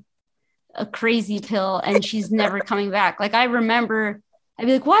person a crazy pill and she's never coming back. Like I remember I'd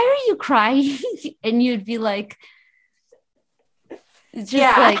be like, why are you crying? And you'd be like, it's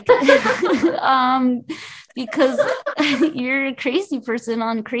just like, because you're a crazy person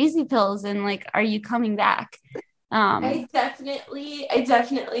on crazy pills, and like, are you coming back? I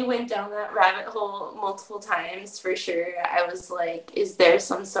definitely went down that rabbit hole multiple times for sure. I was like, is there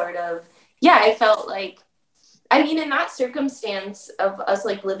some sort of, I felt like, I mean, in that circumstance of us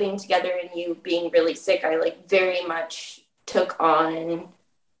like living together and you being really sick, I like very much took on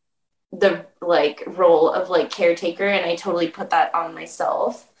the like role of like caretaker, and I totally put that on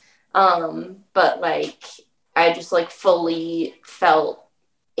myself. But like I just like fully felt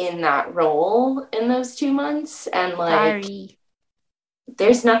in that role in those 2 months, and like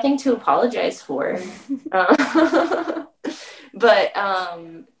there's nothing to apologize for. But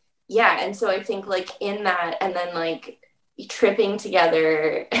and so I think like in that, and then like tripping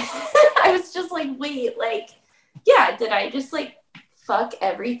together, I was just like, wait, like, did I just like fuck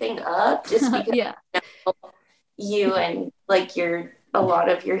everything up just because I know you and like a lot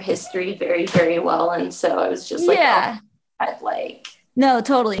of your history very, very well? And so I was just like, I'd like, no,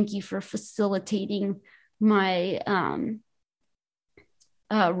 totally. Thank you for facilitating my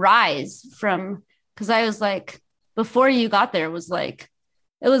rise from, because I was like, before you got there was like,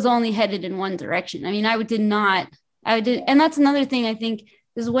 it was only headed in one direction. I mean, and that's another thing I think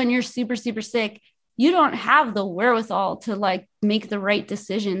is when you're super, super sick, you don't have the wherewithal to like make the right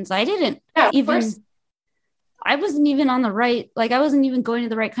decisions. I didn't I wasn't even on the right, like I wasn't even going to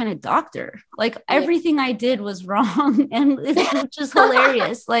the right kind of doctor. Like everything I did was wrong, and it's just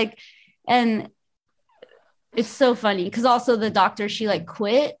hilarious. Like, and it's so funny because also the doctor, she like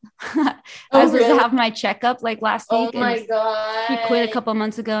quit. I was supposed to have my checkup like last week. Oh my God. She quit a couple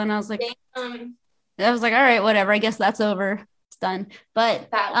months ago, and I was like, all right, whatever. I guess that's over. It's done. But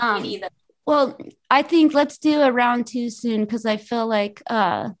well, I think let's do a round 2 soon, because I feel like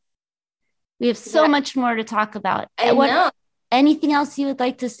we have so much more to talk about. I know. Anything else you would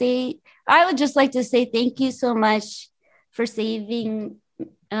like to say? I would just like to say thank you so much for saving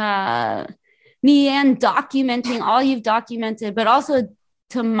me and documenting all you've documented, but also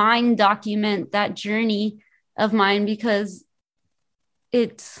to mind document that journey of mine, because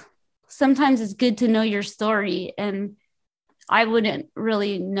sometimes it's good to know your story, and I wouldn't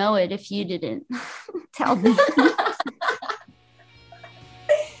really know it if you didn't tell me.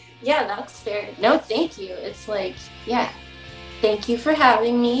 Yeah, that's fair. No, thank you. It's like, thank you for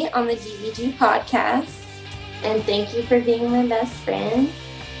having me on the DVG podcast, and thank you for being my best friend,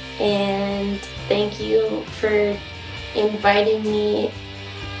 and thank you for inviting me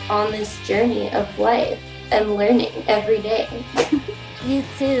on this journey of life and learning every day. You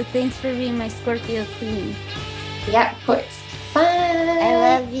too. Thanks for being my Scorpio queen. Yeah, of course. Bye. I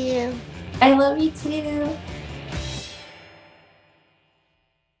love you. I love you too.